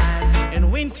 summertime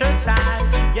and wintertime.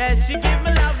 Yes, she gives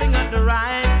me loving at the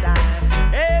right time.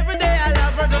 Every day I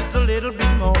love her just a little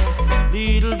bit more,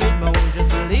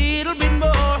 just a little bit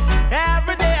more.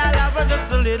 Every day I love her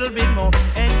just a little bit more,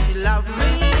 and she loves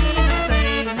me the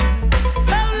same.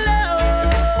 Oh, Lord,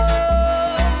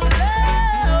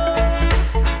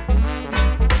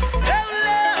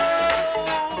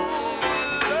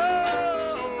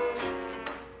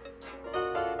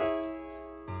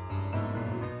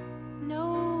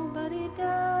 Nobody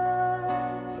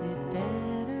does it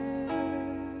better.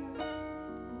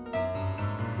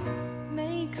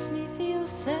 Makes me feel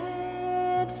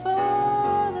sad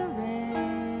for the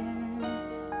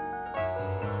rest.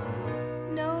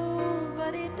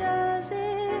 Nobody does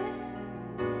it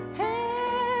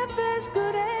half as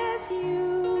good as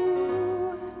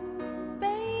you.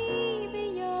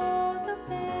 Baby, you're the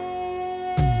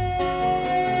best.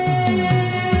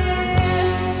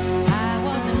 I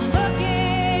wasn't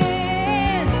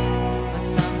looking, but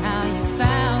somehow you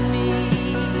found me.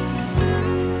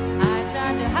 I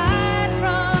tried to hide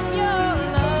from your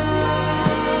love,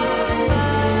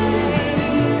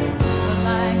 but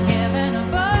like heaven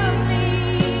above me,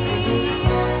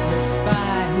 the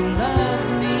spy who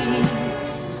loved me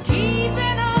is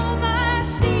keeping all my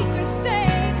secrets.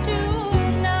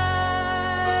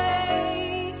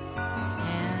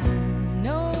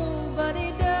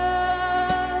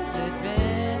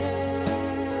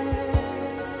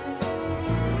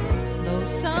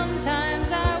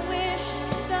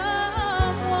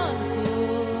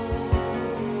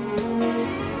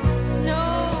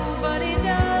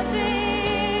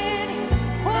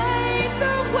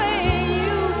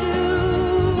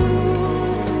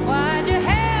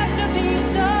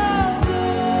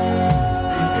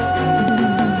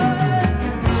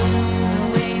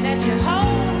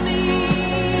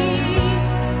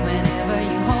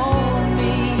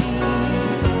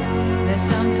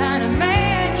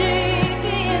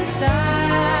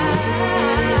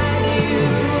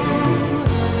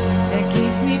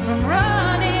 from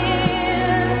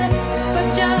running,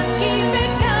 but just keep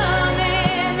it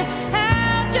coming.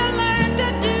 How'd you learn to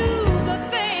do the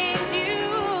things you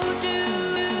do?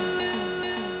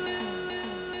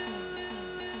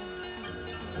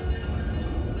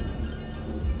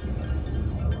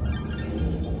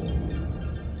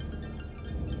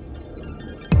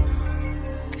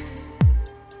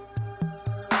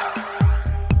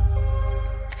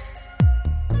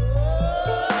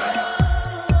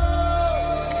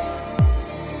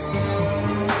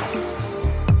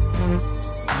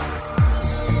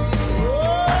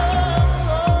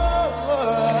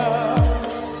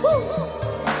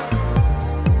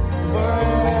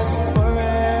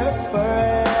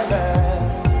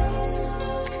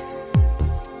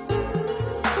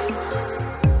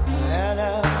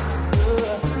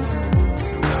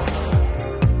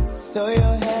 So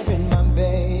you're having my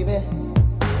baby,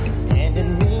 and it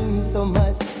means so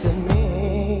much to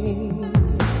me.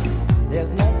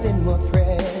 There's nothing more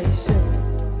precious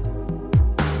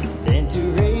than to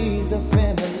raise a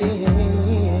family.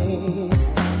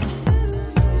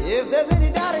 If there's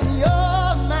any doubt in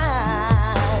your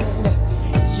mind,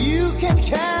 you can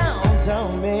count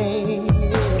on me.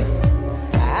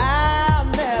 I'll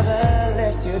never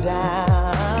let you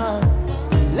down,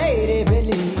 lady,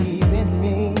 believe in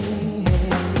me.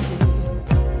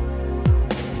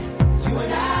 You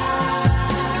and I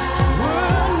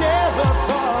will never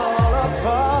fall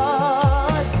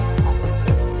apart.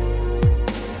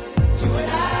 You and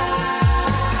I,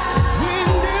 we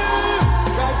knew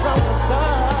right from the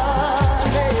start,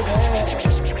 baby, baby.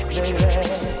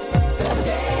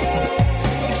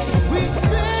 We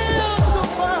feel so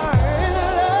far in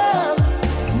love.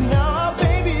 Now our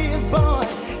baby is born,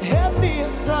 healthy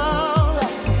and strong.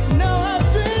 Now our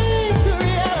dreams are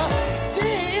reality.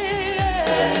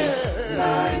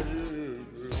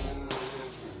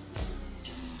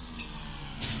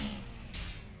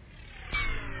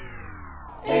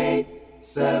 8,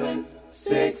 7,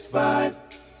 6, 5,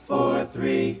 4,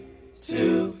 3,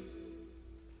 2,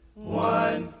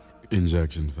 1.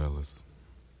 Injection, fellas.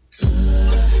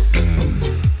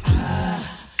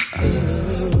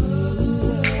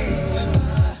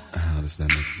 How does that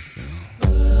make you feel?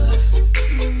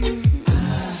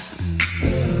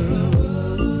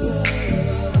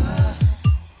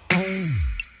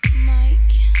 Mike.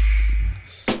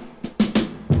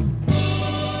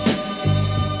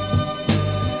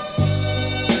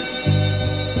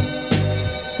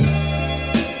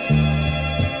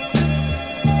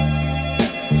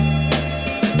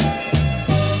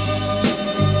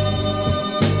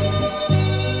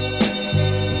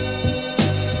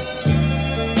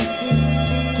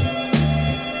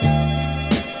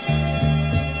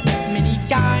 Many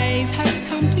guys have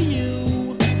come to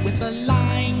you with a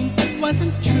line that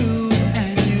wasn't true,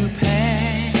 and you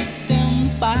passed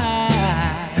them by.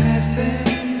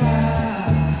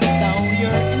 Though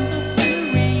you're in the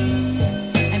serene,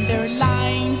 and their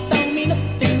lines don't mean a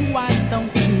thing, why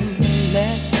don't you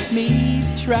let me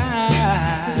try?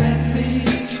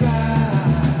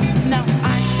 Now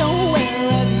I don't wear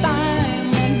a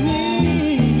diamond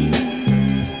ring.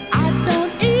 I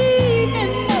don't even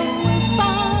know a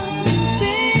song to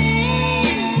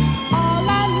sing. All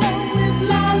I know is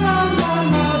la la la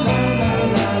la la la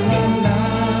la la la.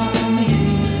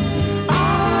 I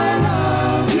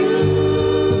love you.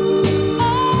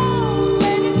 Oh,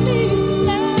 baby, please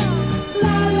now.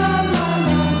 La la la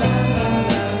la la la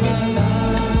la la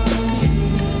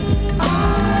la.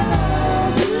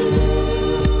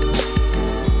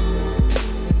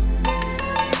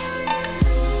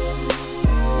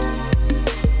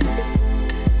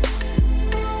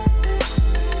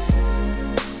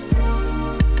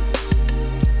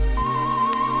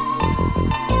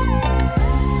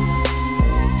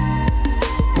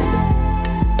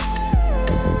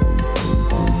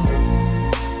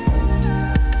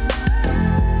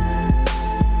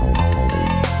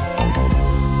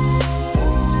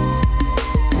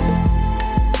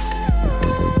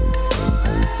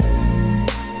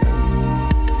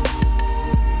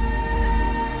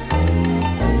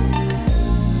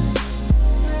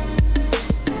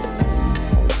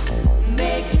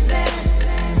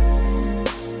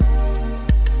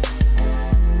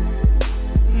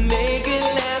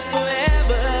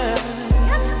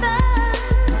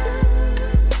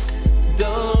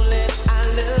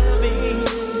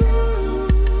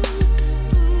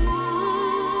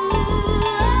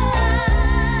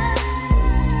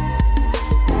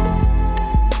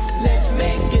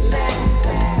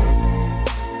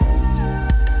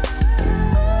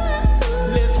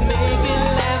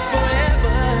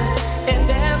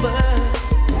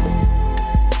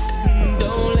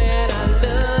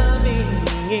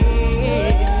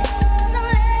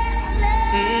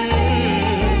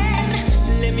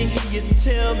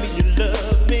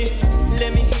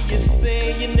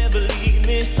 never leave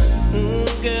me. Ooh,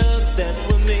 girl, that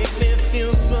would make me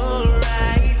feel so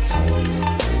right.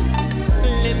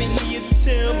 Let me hear you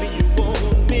tell me you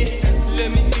want me. Let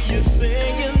me hear you say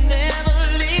you'll never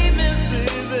leave me,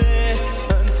 baby,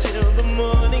 until the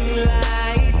morning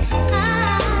light.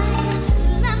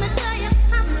 Let me tell you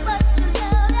how much I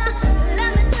love ya. Let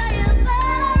me tell you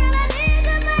that I really need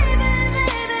you, baby,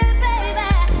 baby, baby.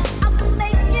 I will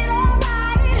make it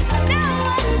alright. No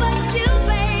one but you,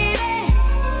 baby,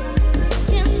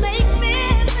 can make me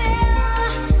feel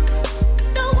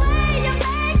the way you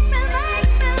make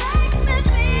me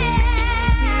feel.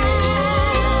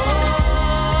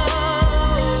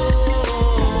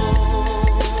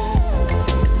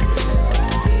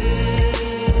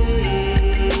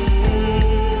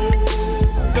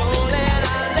 Don't let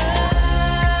our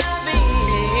love in.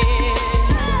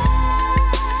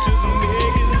 Just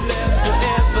make it last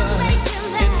forever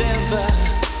and ever.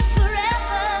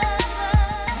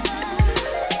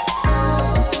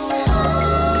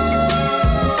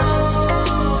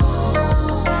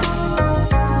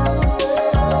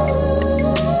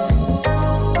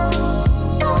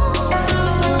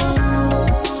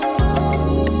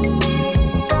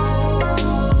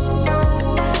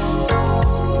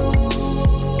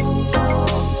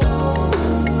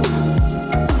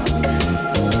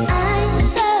 I'm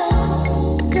so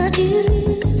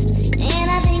confused, and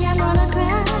I think I'm gonna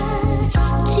cry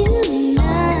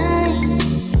tonight.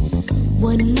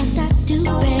 What must I do,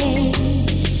 babe?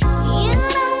 You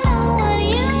don't know what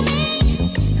you mean.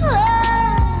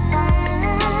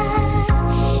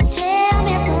 Tell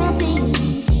me something.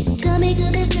 Tell me,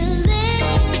 could this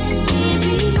really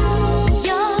be?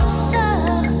 You're so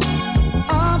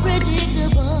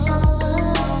unpredictable.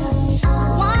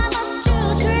 Why must you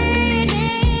treat me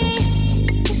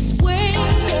this way?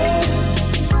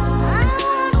 I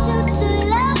want you to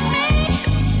love me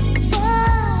for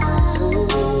who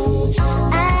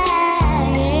I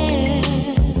am.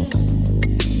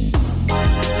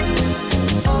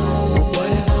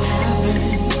 Whatever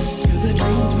happened to the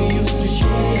dreams we used to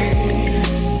share?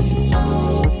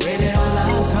 Where did our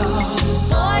love go?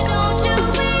 Boy, don't you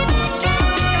even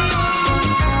care.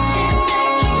 Tender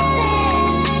kisses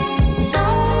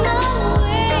gone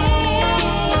away.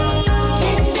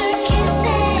 Tender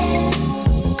kisses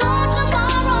gone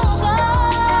tomorrow,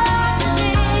 gone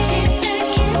today. Tender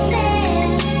kisses,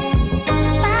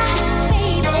 my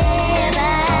baby,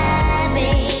 my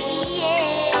baby.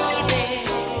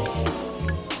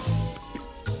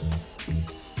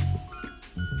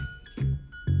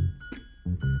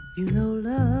 You know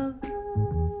love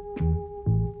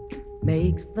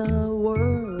makes the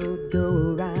world go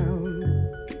round,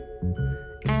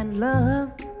 and love,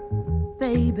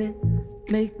 baby,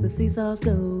 makes the seesaws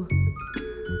go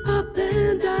up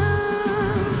and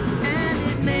down, and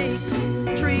it makes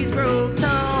trees grow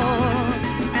tall,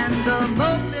 and the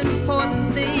most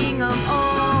important thing of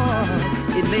all,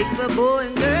 it makes a boy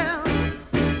and girl,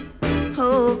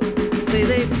 oh, say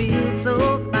they feel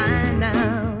so fine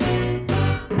now.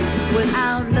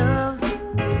 Without love,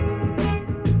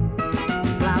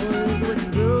 flowers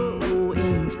wouldn't grow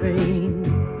in spring,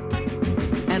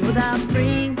 and without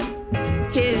spring,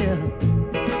 here,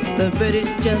 the British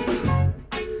just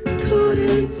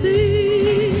couldn't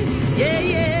see. Yeah,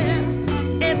 yeah,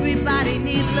 everybody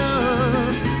needs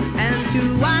love, and to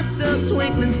watch the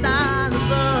twinkling stars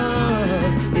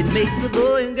above, it makes a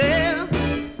boy and girl,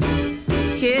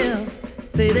 here,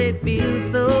 say they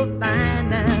feel so fine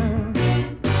now.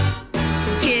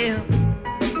 Yeah.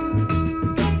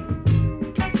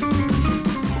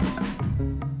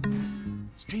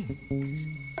 Strings,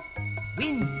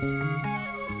 winds,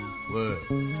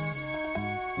 words.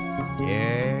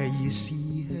 There you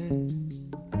see her,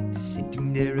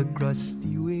 sitting there across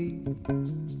the way.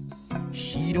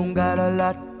 She don't got a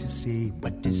lot to say,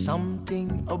 but there's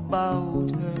something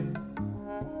about her.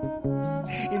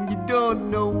 And you don't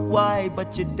know why,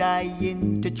 but you're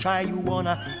dying to try. You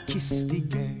wanna kiss the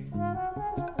girl.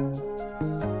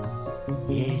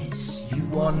 Yes, you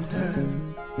want her.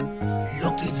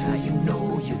 Look at her, you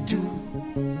know you do.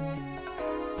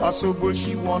 Possible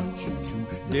she wants you to.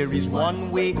 There is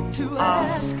one way to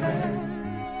ask her.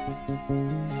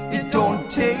 It don't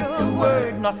take a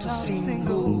word, not a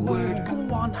single word.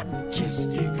 Go on and kiss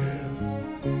the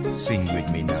girl. Sing with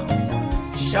me now.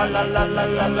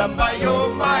 Sha-la-la-la-la-la, by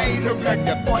oh my, look like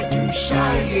the boy too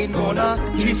shy. Ain't gonna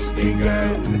kiss the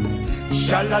girl.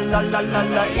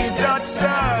 Sha-la-la-la-la-la, ain't that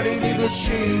sad, ain't it a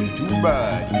shame? Too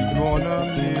bad, he gonna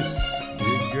miss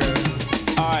the girl.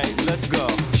 Alright, let's go.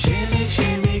 Shimmy,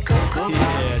 shimmy, Cocoa Pop.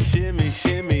 Yeah, shimmy,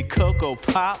 shimmy, Cocoa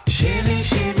Pop. Shimmy,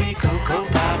 shimmy, Cocoa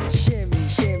Pop. Shimmy,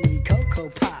 shimmy, Cocoa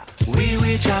Pop. We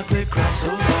reach out chocolate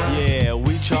crossover. Yeah,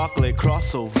 we chocolate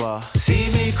crossover. See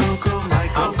me, Coco,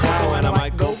 might go I'm Coco and I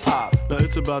might go pop. Now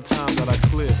it's about time that I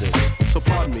clear this. So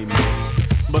pardon me, miss,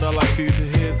 but I'd like for you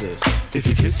to hear this. If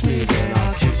you kiss me, then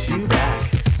I'll kiss you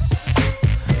back.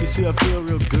 You see, I feel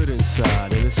real good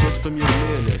inside, and it's just from your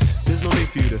nearness. There's no need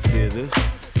for you to fear this.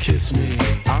 Kiss me,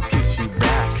 I'll kiss you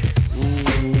back.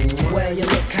 Well, you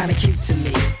look kinda cute to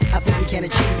me. I think we can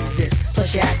achieve this.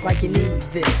 Plus, you act like you need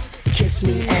this. Kiss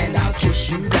me and I'll kiss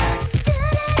you back.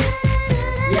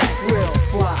 Yeah, real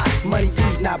fly. Money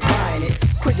B's not buying it.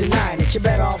 Quit denying it. You're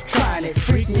better off trying it.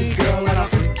 Freak me, girl, and I'll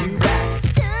freak you back.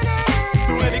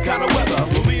 Through any kind of weather,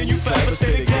 will me and you forever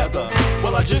stay together?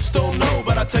 Well, I just don't know,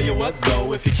 but I tell you what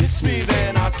though, if you kiss me,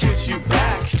 then I'll kiss you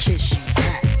back. Kiss you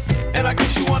back. And I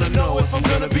guess you wanna know if I'm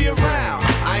gonna be around.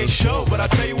 I ain't sure, but I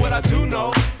tell you what I do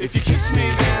know. If you kiss me,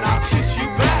 then I'll kiss you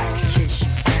back. Kiss you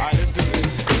back. Alright, let's do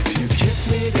this. if you kiss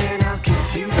me, then I'll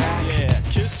kiss you back. Yeah,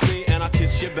 kiss me and I'll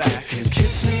kiss you back. If you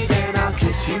kiss me, then I'll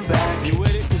kiss you back. You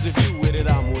with it? Cause if you with it,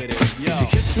 I'm with it. Yo. If you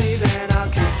kiss me, then I'll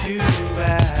kiss you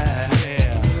back.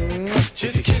 Yeah.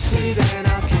 Just kiss me, then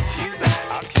I'll kiss you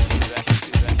back. I'll kiss you back, kiss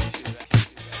you back, kiss you back.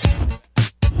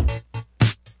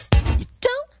 You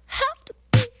don't have to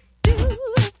be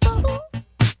beautiful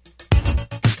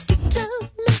to turn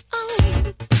me on.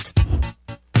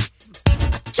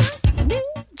 I just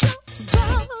need your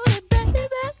body, baby,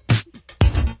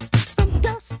 from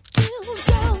dusk till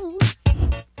dawn.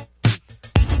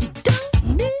 You don't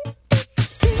need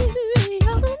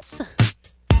experience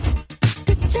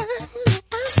to turn me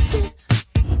on.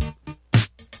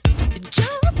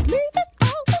 Just leave it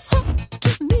all up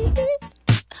to me.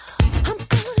 I'm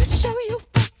gonna show you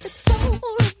what it's all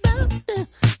about.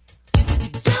 You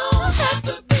don't have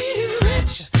to be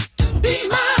rich to be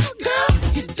my girl.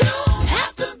 You don't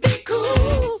have to be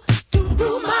cool to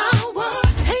rule my world.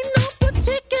 Ain't no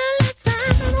particular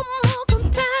sign I'm more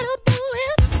compatible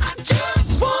with. I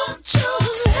just want your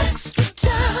extra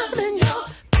time and your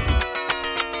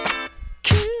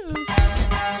kiss.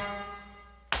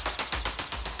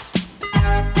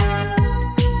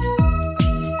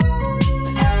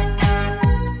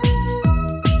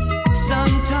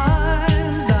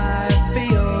 Sometimes I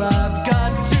feel I've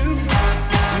got to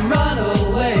run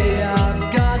away. I've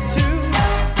got to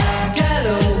get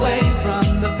away from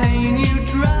the pain you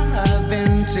drive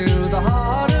into the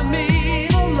heart of me.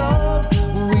 The love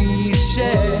we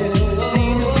share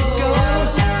seems to go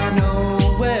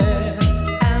nowhere,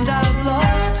 and I've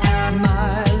lost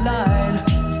my line.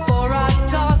 For I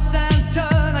toss and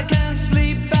turn, I can't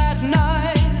sleep at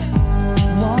night.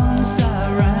 Once I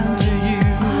ran to you,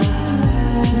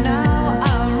 now I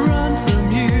run from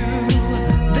you.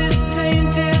 This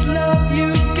tainted love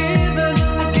you've given,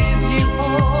 I give you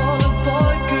all a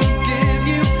boy could give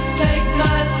you. Take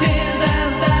my tears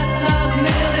and that's not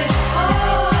nearly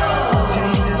all.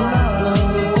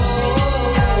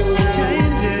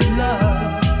 Tainted love.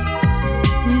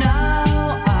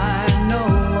 Now I know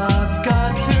I've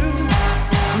got to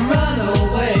run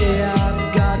away. I've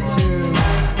got to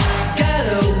get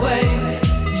away.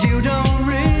 You don't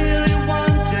really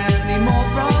want any more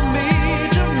from me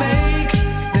to make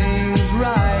things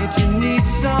right. You need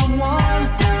someone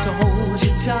to hold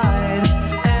you tight,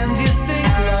 and you think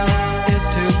love is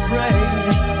to pray.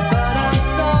 But I'm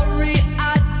sorry, I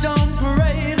don't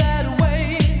pray that way.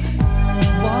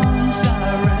 Once I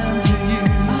ran to you,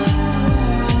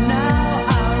 now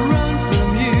I run from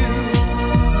you.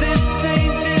 This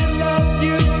tainted love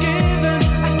you've given,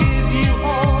 I give you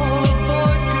all a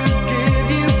boy could give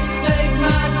you. Take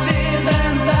my tears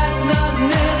and that's not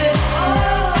nearly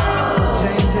all.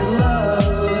 Tainted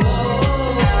love,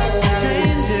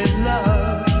 tainted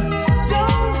love.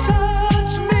 Don't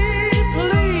touch me,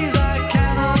 please. I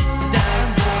cannot stand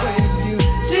the way you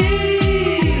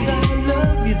tease. I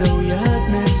love you though you hurt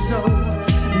me so.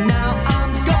 Now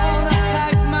I'm gonna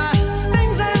pack my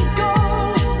things and go.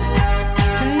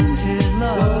 Tainted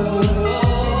love,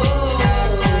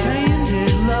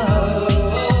 tainted love,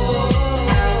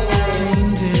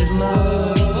 tainted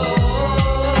love,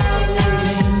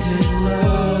 tainted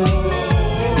love.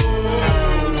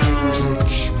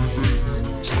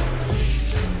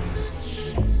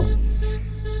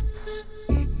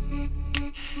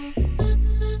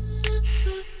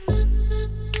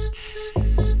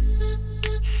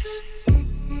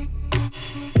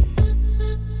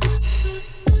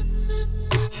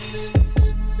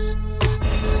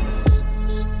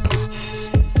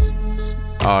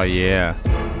 Oh yeah.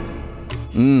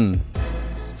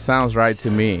 Sounds right to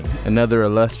me. Another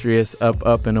illustrious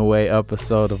up and away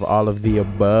episode of all of the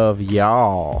above,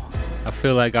 y'all. I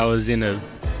feel like I was in a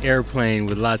airplane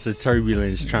with lots of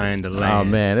turbulence trying to land. Oh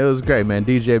man, it was great, man.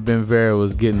 DJ Ben Vera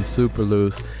was getting super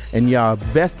loose. And y'all,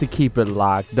 best to keep it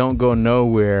locked. Don't go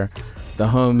nowhere. The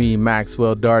homie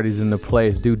Maxwell Darty's in the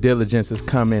place. Due Diligence is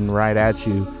coming right at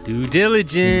you. Due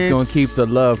Diligence. He's gonna keep the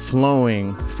love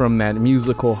flowing from that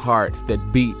musical heart that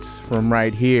beats from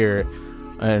right here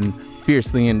and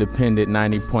fiercely independent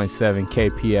 90.7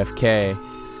 KPFK.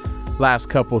 Last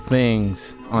couple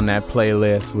things on that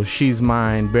playlist was She's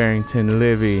Mine, Barrington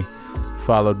Livy,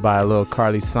 followed by a little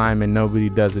Carly Simon, Nobody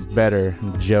Does It Better,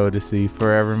 Jodeci,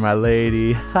 Forever My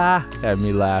Lady, ha, had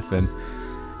me laughing.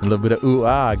 A little bit of ooh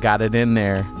ah, got it in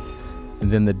there.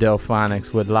 And then the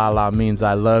Delphonics with La La Means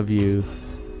I Love You,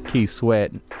 Keith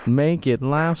Sweat, Make It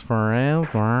Last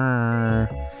Forever.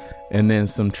 And then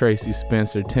some Tracy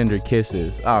Spencer, Tender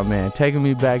Kisses. Oh man, taking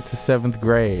me back to 7th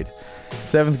grade.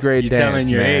 7th grade You're dance, telling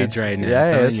your man. age right now.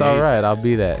 Yeah, it's all right. I'll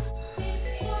be that.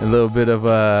 A little bit of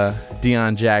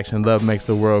Deion Jackson, Love Makes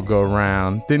the World Go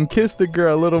Round. Then Kiss the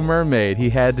Girl, Little Mermaid. He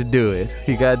had to do it.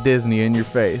 He got Disney in your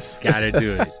face. Gotta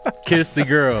do it. Kiss the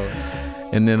Girl.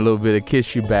 And then a little bit of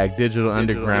Kiss You Back, Digital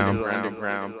Underground.